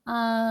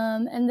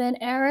 And then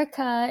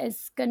Erica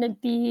is going to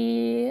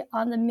be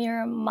on the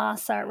Mira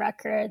Masa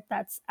record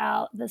that's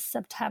out this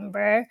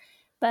September,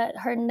 but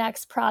her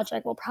next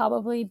project will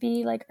probably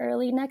be like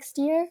early next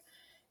year.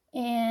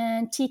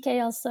 And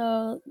TK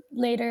also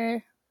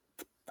later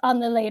on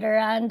the later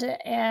end.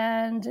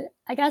 And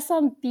I guess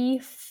on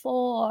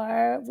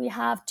B4, we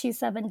have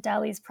 27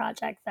 Deli's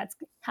project that's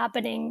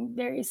happening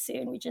very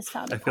soon. We just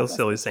found I feel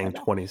silly saying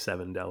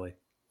 27 Deli.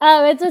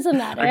 Oh, it doesn't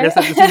matter. I guess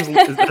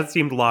that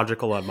seemed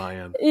logical on my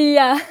end.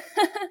 Yeah.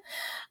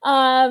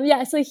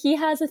 Yeah, so he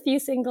has a few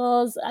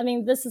singles. I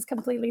mean, this is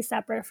completely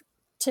separate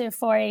to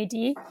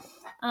 4AD.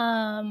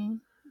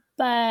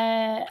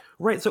 But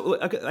right,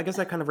 so I guess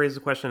that kind of raises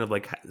the question of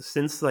like,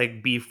 since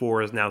like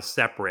B4 is now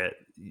separate,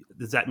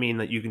 does that mean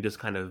that you can just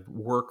kind of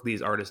work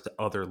these artists to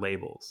other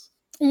labels?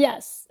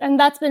 Yes, and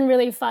that's been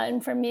really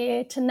fun for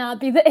me to not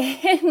be the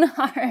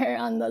A&R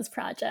on those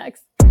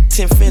projects.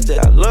 1050,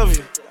 I love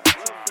you.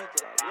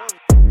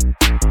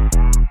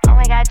 Oh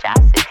my god,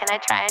 Jasu, can I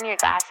try on your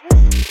glasses?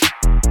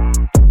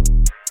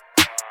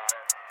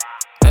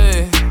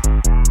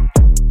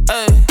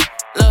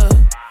 Look,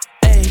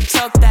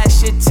 talk that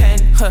shit 10,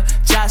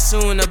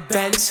 Jasu in the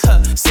Benz,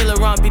 still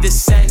around be the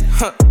same,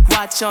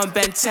 watch on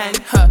Ben 10,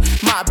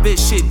 my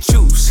bitch shit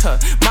juice,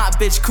 my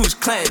bitch cruise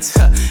cleanse,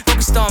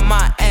 focused on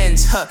my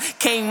ends,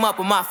 came up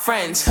with my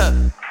friends,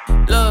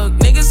 look,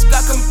 niggas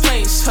got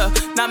complaints,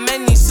 not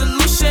many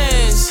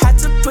solutions, had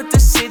to put the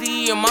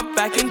city on my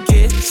back and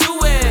get to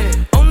it,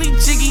 only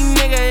jiggy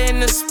nigga in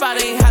the spot,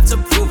 ain't have to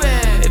prove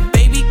it, if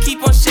baby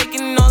keep on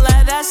shaking all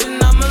that ass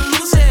and I'ma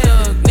lose it,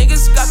 look,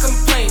 niggas got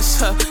complaints,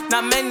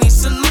 not many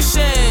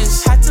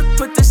solutions, had to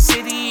put the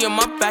city on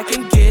my back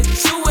and get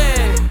to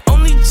it,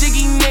 only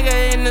jiggy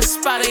nigga in the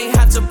spot, ain't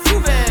have to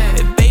prove it,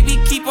 if baby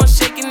keep on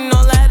shaking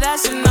all that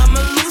ass and I'ma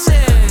lose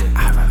it,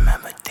 I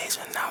remember days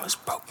when I was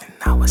broken,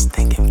 I was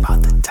thinking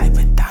about the type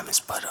of diamonds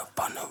put up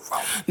on the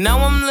road, now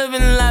I'm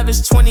living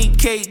lavish,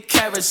 20k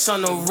carats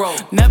on the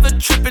road, never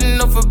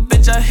tripping over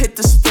bitch, I hit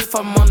the spliff,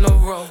 I'm on the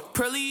road,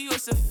 Pearly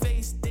used to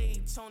face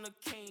Daytona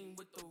came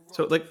with the road.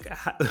 So like,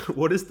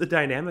 what is the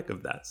dynamic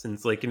of that?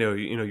 Since like,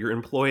 you're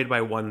employed by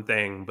one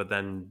thing, but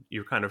then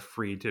you're kind of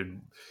free to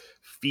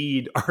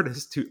feed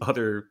artists to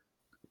other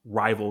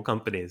rival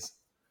companies.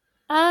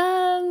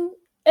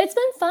 It's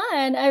been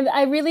fun.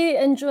 I really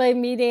enjoy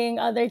meeting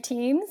other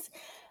teams,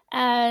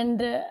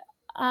 and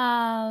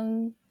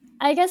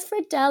I guess for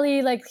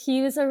Deli, like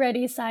he was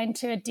already signed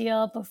to a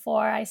deal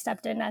before I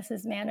stepped in as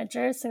his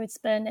manager, so it's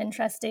been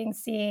interesting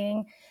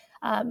seeing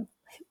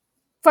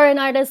for an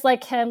artist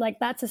like him, like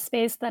that's a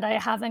space that I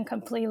haven't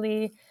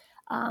completely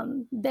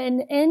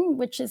been in,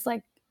 which is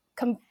like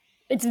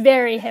it's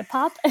very hip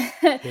hop.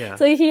 Yeah.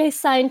 So he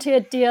signed to a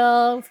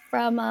deal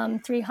from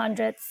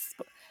 300's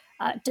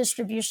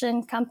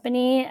distribution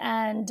company,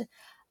 and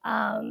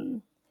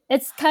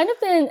it's kind of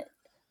been,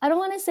 I don't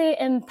want to say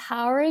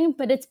empowering,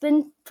 but it's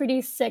been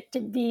pretty sick to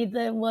be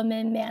the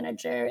woman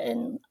manager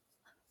in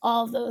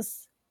all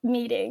those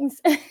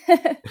meetings.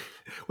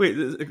 Wait,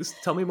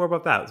 tell me more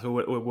about that. So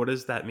what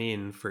does that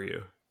mean for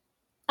you?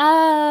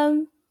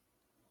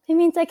 It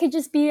means I could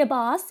just be a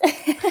boss.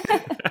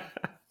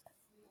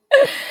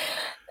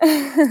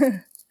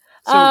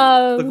 So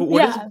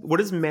Yeah.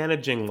 what is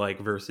managing like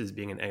versus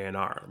being an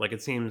A&R? Like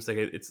it seems like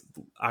it's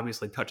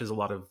obviously touches a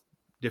lot of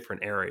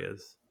different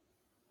areas.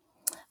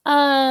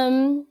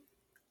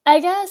 I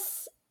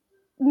guess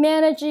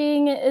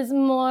managing is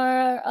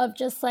more of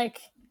just like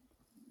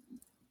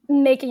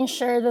making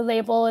sure the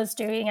label is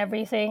doing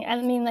everything.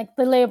 I mean, like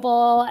the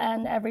label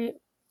and every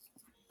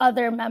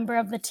other member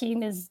of the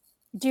team is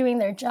doing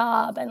their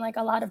job, and like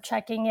a lot of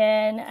checking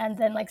in, and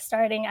then like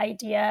starting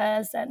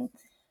ideas, and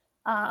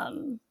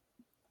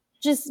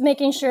just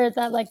making sure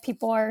that like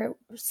people are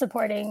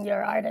supporting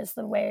your artist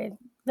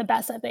the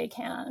best that they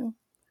can.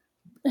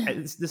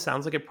 This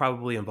sounds like it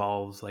probably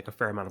involves like a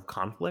fair amount of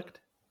conflict.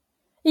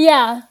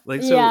 Yeah.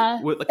 Like, so Yeah.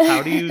 like,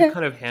 how do you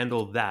kind of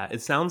handle that?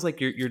 It sounds like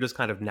you're just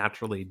kind of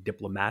naturally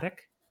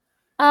diplomatic.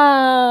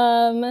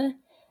 I'm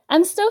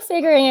still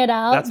figuring it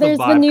out. That's There's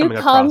the the vibe new coming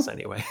across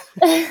anyway.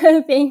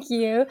 Thank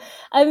you.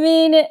 I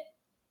mean,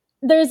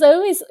 there's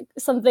always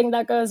something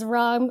that goes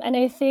wrong, and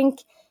I think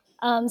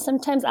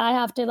sometimes I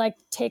have to like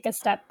take a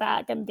step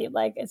back and be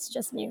like, it's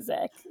just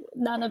music.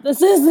 None of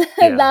this is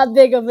Yeah. that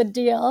big of a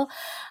deal.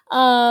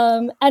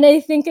 And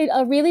I think it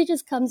really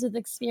just comes with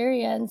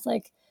experience.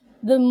 Like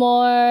the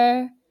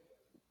more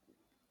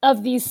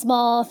of these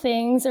small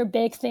things or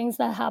big things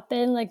that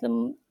happen, like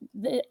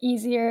the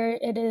easier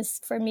it is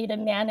for me to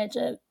manage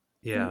it.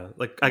 Yeah,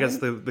 like I guess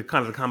the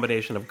kind of the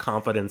combination of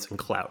confidence and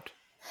clout.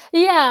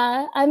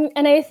 Yeah,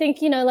 and I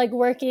think, you know, like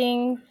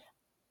working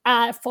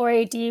at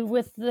 4AD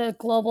with the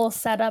global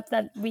setup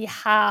that we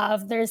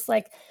have, there's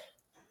like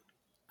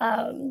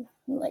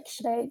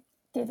should I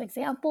give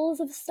examples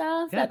of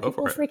stuff Yeah, that go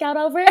people for it. freak out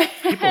over?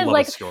 People love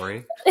Like a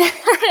story.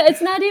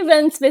 it's not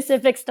even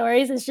specific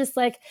stories. It's just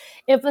like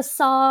if a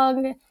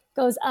song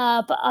goes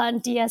up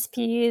on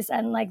DSPs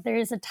and like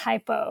there's a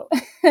typo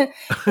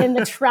in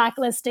the track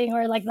listing,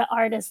 or like the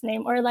artist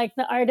name, or like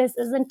the artist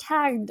isn't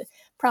tagged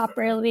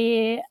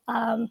properly.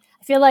 I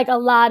feel like a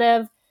lot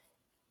of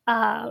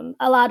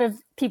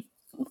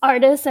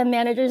artists and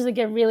managers would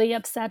get really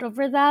upset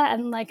over that,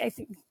 and like I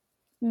think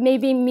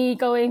maybe me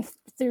going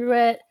through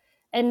it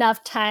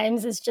enough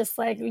times is just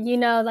like, you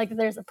know, like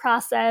there's a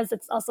process.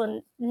 It's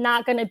also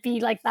not going to be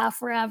like that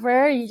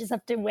forever. You just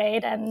have to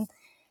wait, and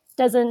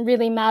doesn't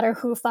really matter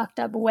who fucked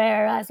up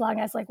where, as long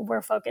as like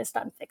we're focused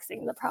on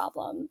fixing the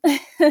problem.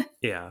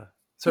 Yeah.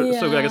 So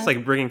I guess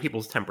like bringing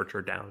people's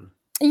temperature down.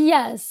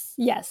 Yes.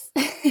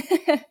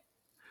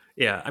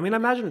 Yeah, I mean, I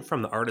imagine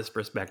from the artist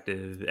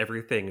perspective,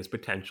 everything is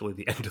potentially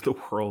the end of the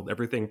world.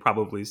 Everything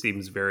probably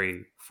seems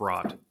very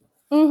fraught.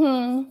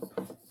 Mm-hmm.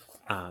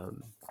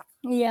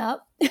 Yeah.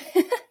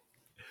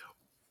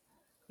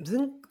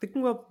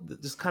 Thinking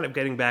about just kind of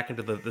getting back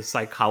into the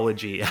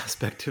psychology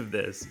aspect of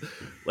this,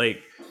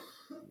 like,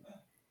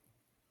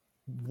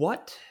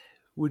 what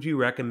would you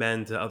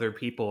recommend to other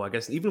people? I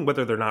guess even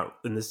whether they're not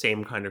in the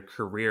same kind of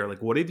career,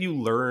 like, what have you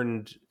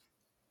learned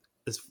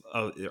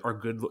are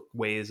good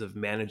ways of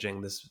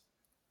managing this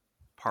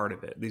part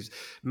of it? These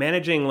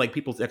managing like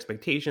people's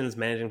expectations,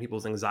 managing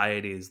people's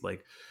anxieties,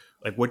 like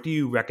what do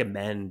you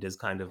recommend as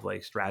kind of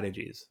like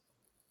strategies?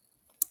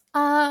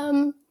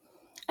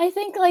 I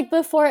think like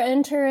before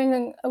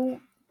entering a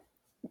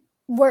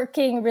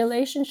working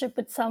relationship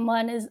with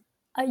someone is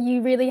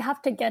you really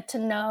have to get to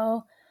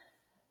know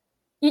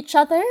each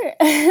other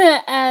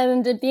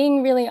and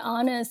being really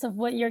honest of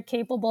what you're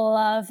capable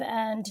of,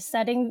 and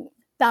setting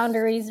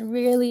boundaries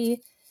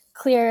really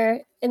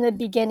clear in the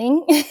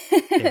beginning.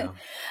 Yeah.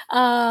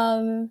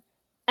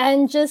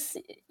 And just,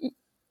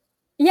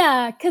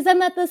 yeah, because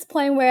I'm at this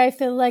point where I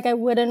feel like I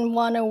wouldn't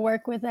want to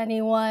work with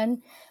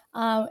anyone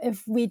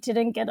if we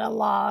didn't get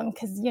along,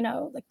 because, you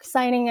know, like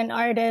signing an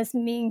artist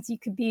means you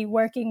could be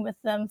working with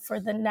them for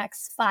the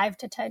next 5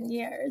 to 10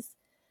 years.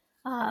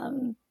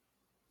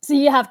 So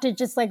you have to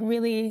just like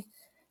really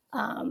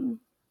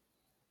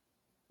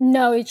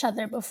know each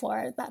other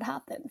before that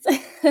happens,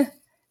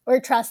 or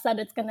trust that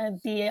it's going to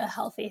be a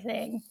healthy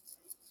thing.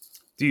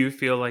 Do you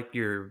feel like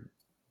your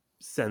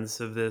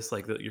sense of this,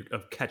 like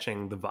of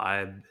catching the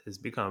vibe, has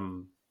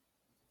become,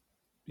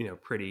 you know,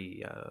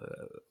 pretty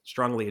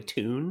strongly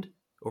attuned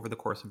over the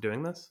course of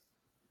doing this?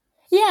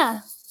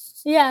 Yeah,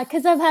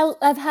 because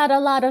I've had a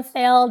lot of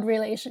failed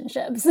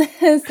relationships,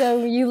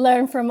 so you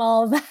learn from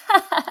all of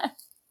that.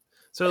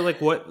 So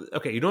like what?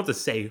 Okay, you don't have to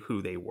say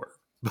who they were,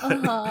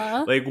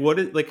 but like what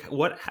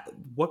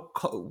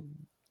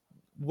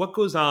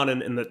goes on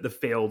in the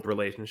failed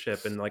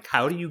relationship, and like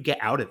how do you get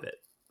out of it?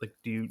 Like,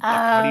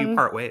 how do you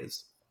part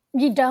ways?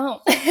 You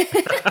don't.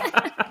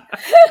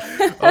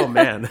 Oh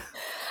man.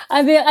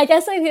 I mean, I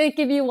guess I could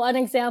give you one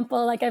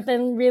example. Like, I've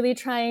been really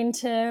trying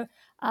to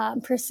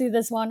pursue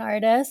this one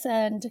artist,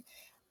 and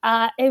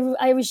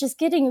I was just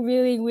getting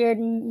really weird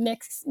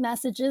mixed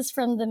messages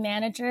from the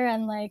manager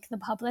and like the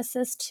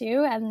publicist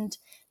too. And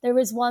there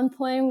was one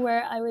point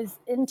where I was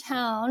in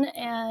town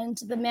and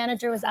the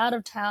manager was out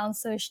of town,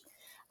 so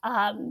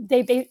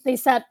they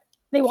said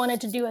they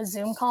wanted to do a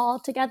Zoom call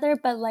together,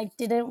 but like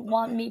didn't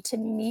want me to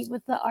meet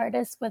with the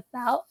artist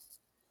without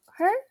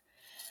her.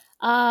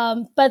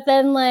 But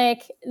then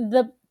like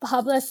the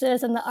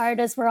publicist and the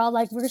artists were all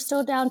like, we're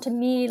still down to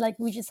meet, like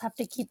we just have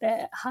to keep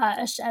it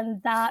hush.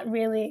 And that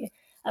really,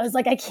 I was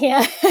like, I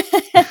can't,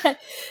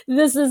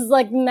 this is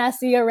like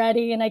messy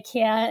already. And I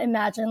can't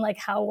imagine like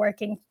how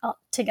working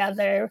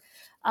together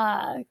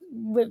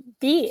would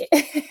be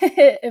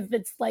if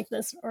it's like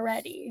this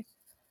already.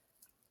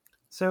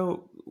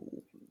 So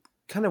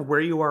kind of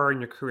where you are in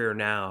your career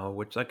now,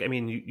 which like, I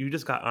mean, you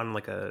just got on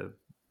like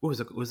what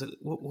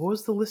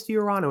was the list you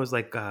were on? It was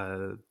like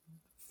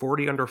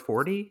 40 under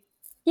 40.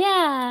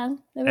 Yeah,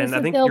 and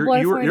I think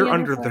you're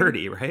under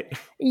 30, right?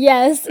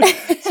 Yes.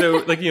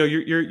 So like, you know,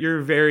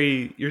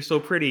 you're still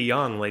pretty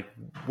young. Like,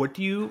 what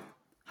do you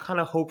kind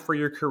of hope for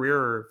your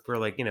career for,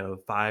 like, you know,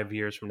 5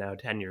 years from now,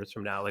 10 years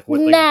from now? Like, what?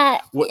 Like,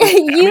 Matt, what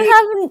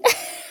haven't.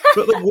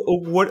 But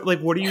like,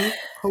 what do you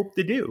hope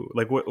to do?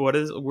 Like, what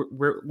is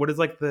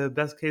like the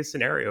best case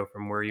scenario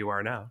from where you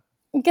are now?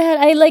 God,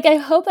 I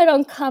hope I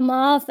don't come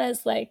off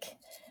as like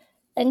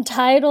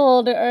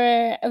entitled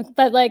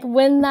but like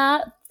when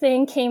that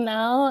thing came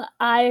out,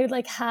 I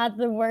like had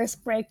the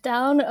worst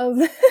breakdown of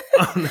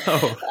Oh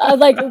no.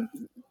 like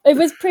it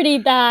was pretty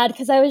bad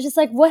because I was just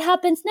like, what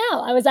happens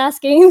now? I was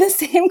asking the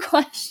same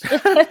question.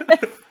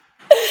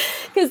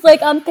 Because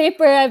like on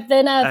paper I've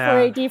been at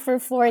 4AD for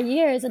 4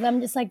 years, and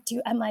I'm just like,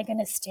 am I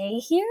gonna stay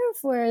here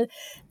for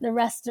the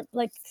rest of,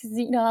 like, because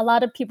you know a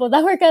lot of people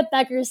that work at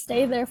Beckers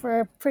stay there for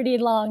a pretty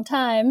long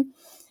time,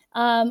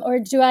 or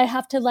do I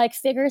have to like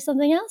figure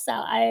something else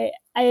out?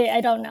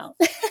 I don't know.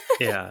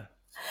 Yeah.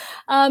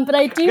 But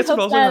I do. I guess hope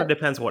it also that,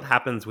 depends what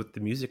happens with the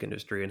music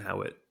industry and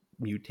how it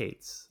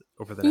mutates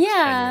over the next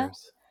 10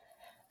 years.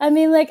 I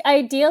mean, like,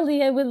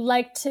 ideally, I would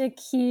like to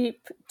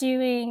keep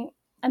doing.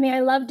 I mean,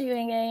 I love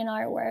doing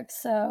A&R work.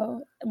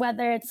 So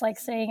whether it's like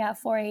staying at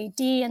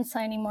 4AD and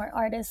signing more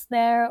artists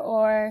there,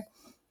 or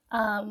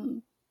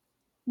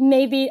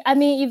maybe, I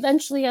mean,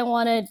 eventually I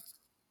want to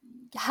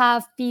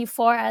have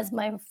B4 as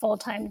my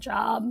full-time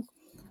job.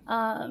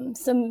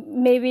 So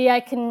maybe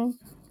I can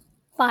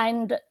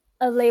find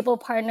a label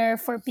partner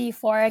for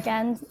B4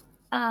 again,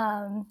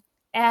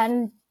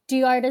 and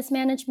do artist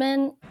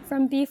management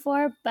from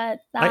B4,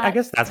 but I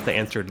guess that's the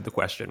answer to the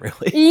question,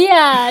 really.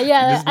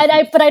 Yeah.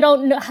 But I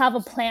don't have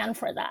a plan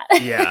for that.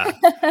 Yeah.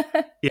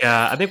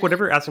 I think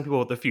whenever asking people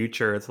about the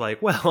future, it's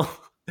like, well,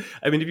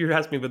 I mean, if you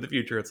ask me about the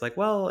future, it's like,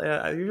 well,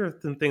 these are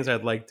some things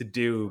I'd like to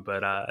do,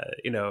 but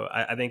you know,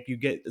 I think you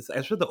get,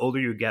 especially the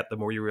older you get, the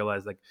more you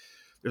realize like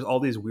there's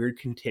all these weird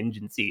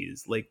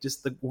contingencies. Like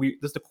just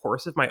the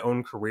course of my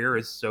own career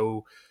is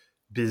so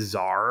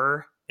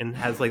bizarre and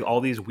has like all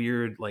these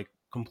weird, like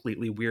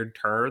completely weird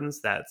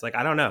turns that it's like,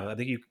 I don't know. I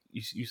think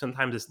you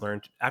sometimes just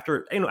learn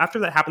after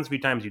that happens a few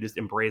times, you just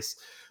embrace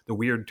the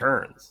weird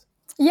turns.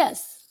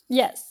 Yes.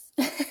 Yeah.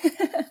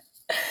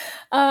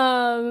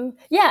 And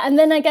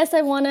then I guess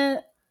I want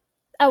to,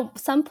 at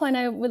some point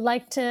I would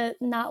like to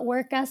not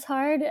work as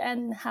hard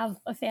and have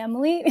a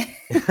family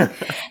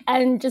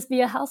and just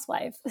be a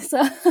housewife.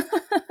 So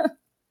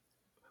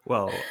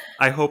well,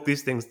 I hope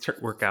these things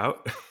work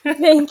out.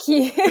 Thank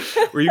you.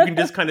 Where you can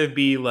just kind of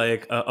be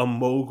like a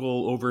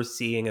mogul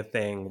overseeing a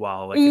thing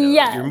while, like, you know,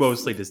 yes. You're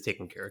mostly just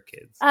taking care of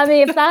kids. I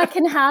mean, if that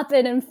can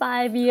happen in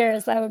 5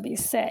 years, that would be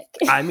sick.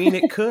 I mean,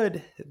 it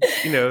could.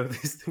 You know,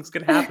 these things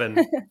could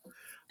happen.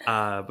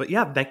 But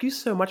yeah, thank you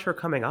so much for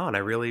coming on. I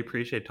really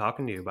appreciate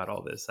talking to you about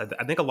all this.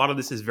 I think a lot of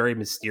this is very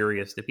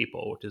mysterious to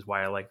people, which is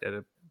why I like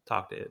to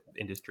talk to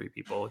industry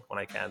people when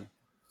I can.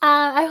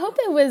 I hope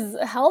it was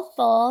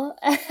helpful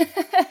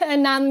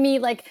and not me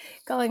like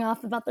going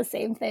off about the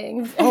same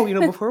things. Oh, you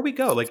know, before we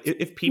go, like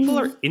if people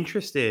are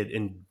interested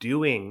in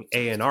doing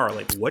A&R,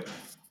 like what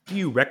do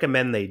you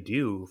recommend they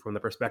do from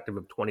the perspective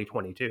of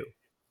 2022?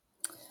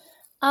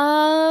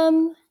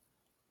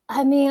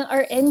 I mean,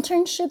 are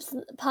internships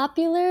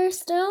popular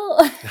still?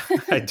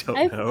 I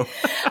don't know.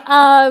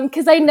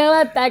 Because I know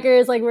at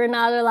Beggars, like, we're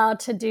not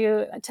allowed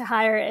to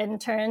hire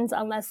interns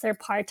unless they're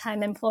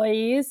part-time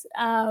employees.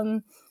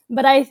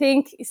 But I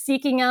think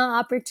seeking out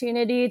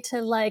opportunity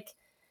to like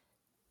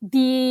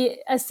be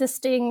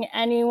assisting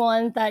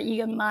anyone that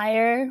you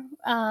admire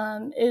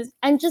is,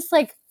 and just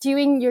like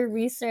doing your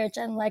research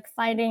and like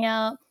finding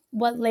out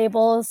what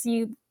labels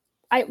you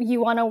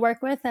want to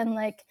work with and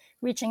like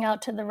reaching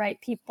out to the right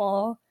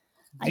people.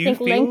 I think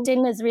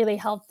LinkedIn is really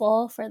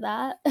helpful for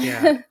that.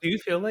 Yeah. Do you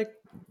feel like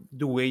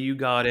the way you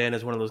got in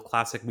is one of those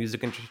classic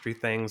music industry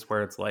things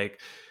where it's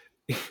like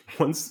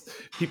once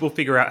people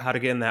figure out how to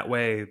get in that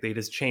way, they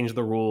just change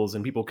the rules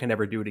and people can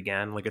never do it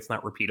again. Like it's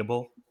not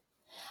repeatable.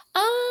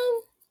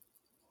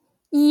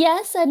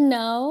 Yes and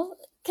no.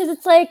 Because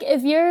it's like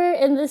if you're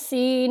in the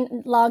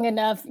scene long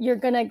enough, you're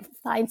gonna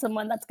find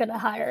someone that's gonna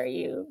hire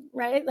you,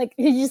 right? Like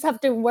you just have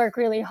to work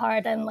really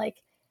hard and like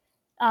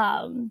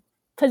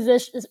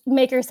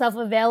make yourself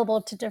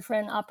available to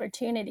different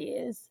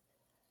opportunities.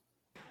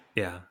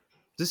 Yeah.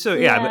 Just so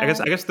yeah, I, mean,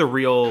 I guess the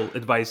real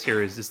advice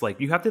here is just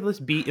like you have to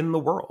just be in the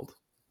world.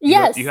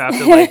 Yes. You have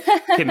to like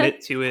commit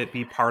to it,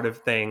 be part of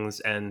things,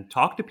 and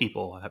talk to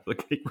people, have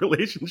like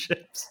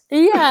relationships.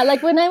 Yeah,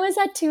 like when I was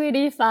at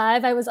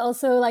 285, I was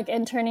also like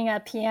interning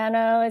at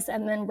pianos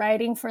and then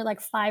writing for like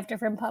 5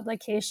 different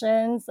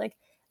publications. Like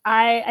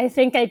I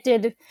think I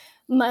did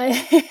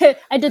I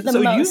did the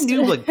so most. So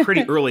you knew like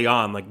pretty early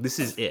on, like this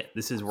is it.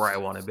 This is where I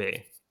want to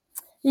be.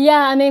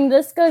 Yeah, I mean,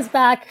 this goes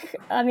back.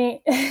 I mean,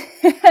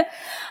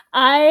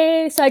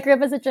 I grew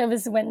up as a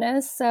Jehovah's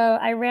Witness, so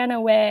I ran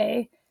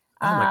away.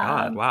 Oh my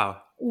God!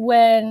 Wow.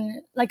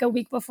 When like a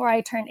week before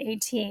I turned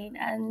 18,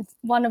 and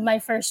one of my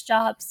first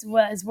jobs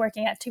was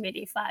working at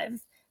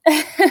 285.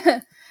 Wait,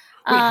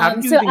 how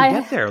did you even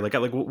get there? Like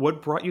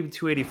what brought you to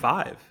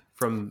 285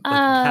 from like,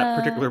 that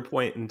particular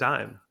point in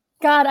time?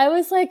 God, I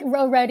was like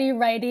already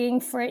writing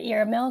for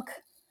Ear Milk,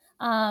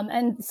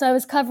 and so I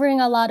was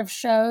covering a lot of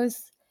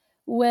shows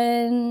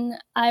when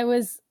I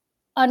was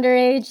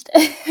underaged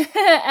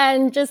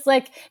and just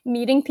like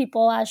meeting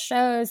people at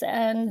shows.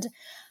 And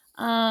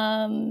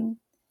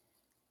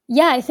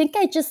yeah, I think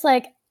I just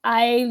like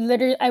I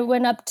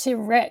went up to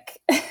Rick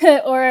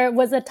or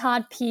was it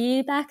Todd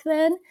P back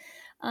then,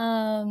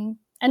 and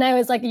I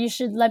was like, you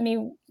should let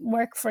me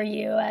work for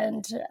you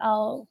and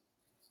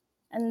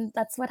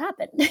that's what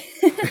happened.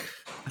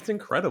 That's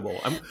incredible.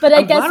 I'm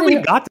glad we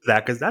got to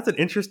that because that's an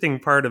interesting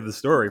part of the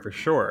story for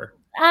sure.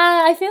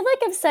 I feel like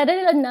I've said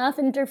it enough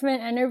in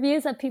different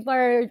interviews that people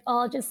are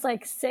all just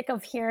like sick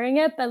of hearing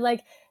it. But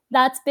like,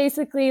 that's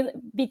basically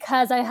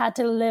because I had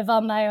to live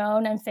on my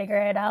own and figure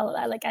it out.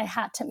 Like I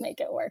had to make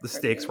it work. The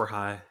stakes were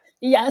high.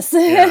 Yes.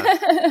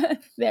 Yeah.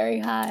 Very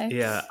high.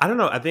 Yeah. I don't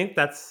know. I think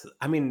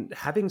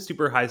having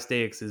super high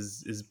stakes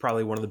is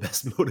probably one of the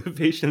best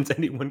motivations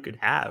anyone could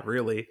have,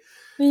 really.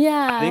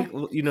 Yeah. I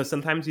think,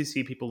 sometimes you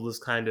see people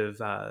just kind of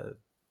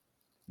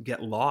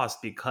get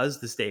lost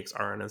because the stakes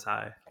aren't as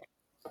high.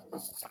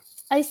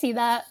 I see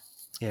that.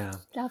 Yeah.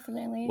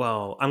 Definitely.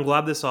 Well, I'm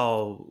glad this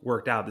all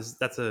worked out.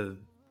 That's a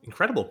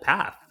incredible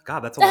path. God,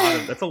 that's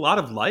a lot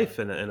of life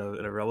in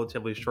a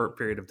relatively short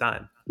period of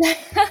time. But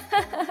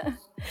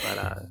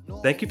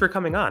thank you for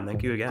coming on.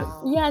 Thank you again.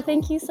 Yeah,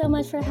 thank you so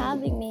much for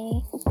having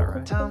me. All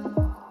right.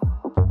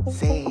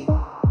 Say,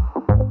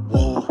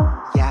 whoa,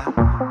 yeah,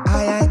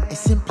 I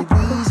simply